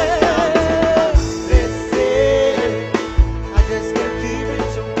blessings. I just can't keep it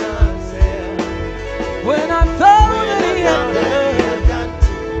to myself. When I thought that he had done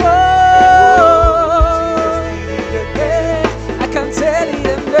too much, I can tell it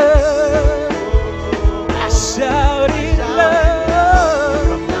in love. I shout it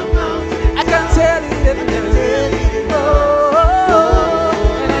love. I can tell it in love.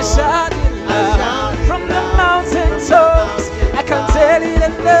 And I shout it loud from the mountain tops. I can tell it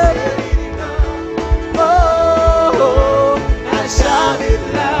in love. Oh, and I shout it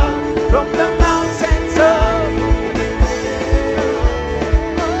loud from the mountain tops.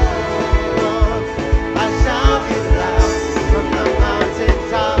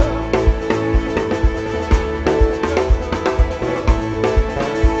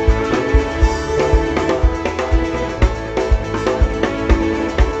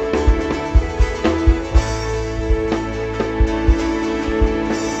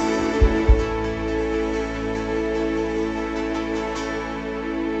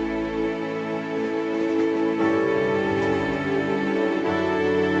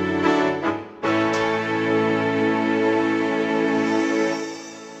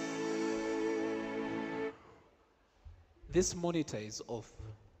 This monitor is off.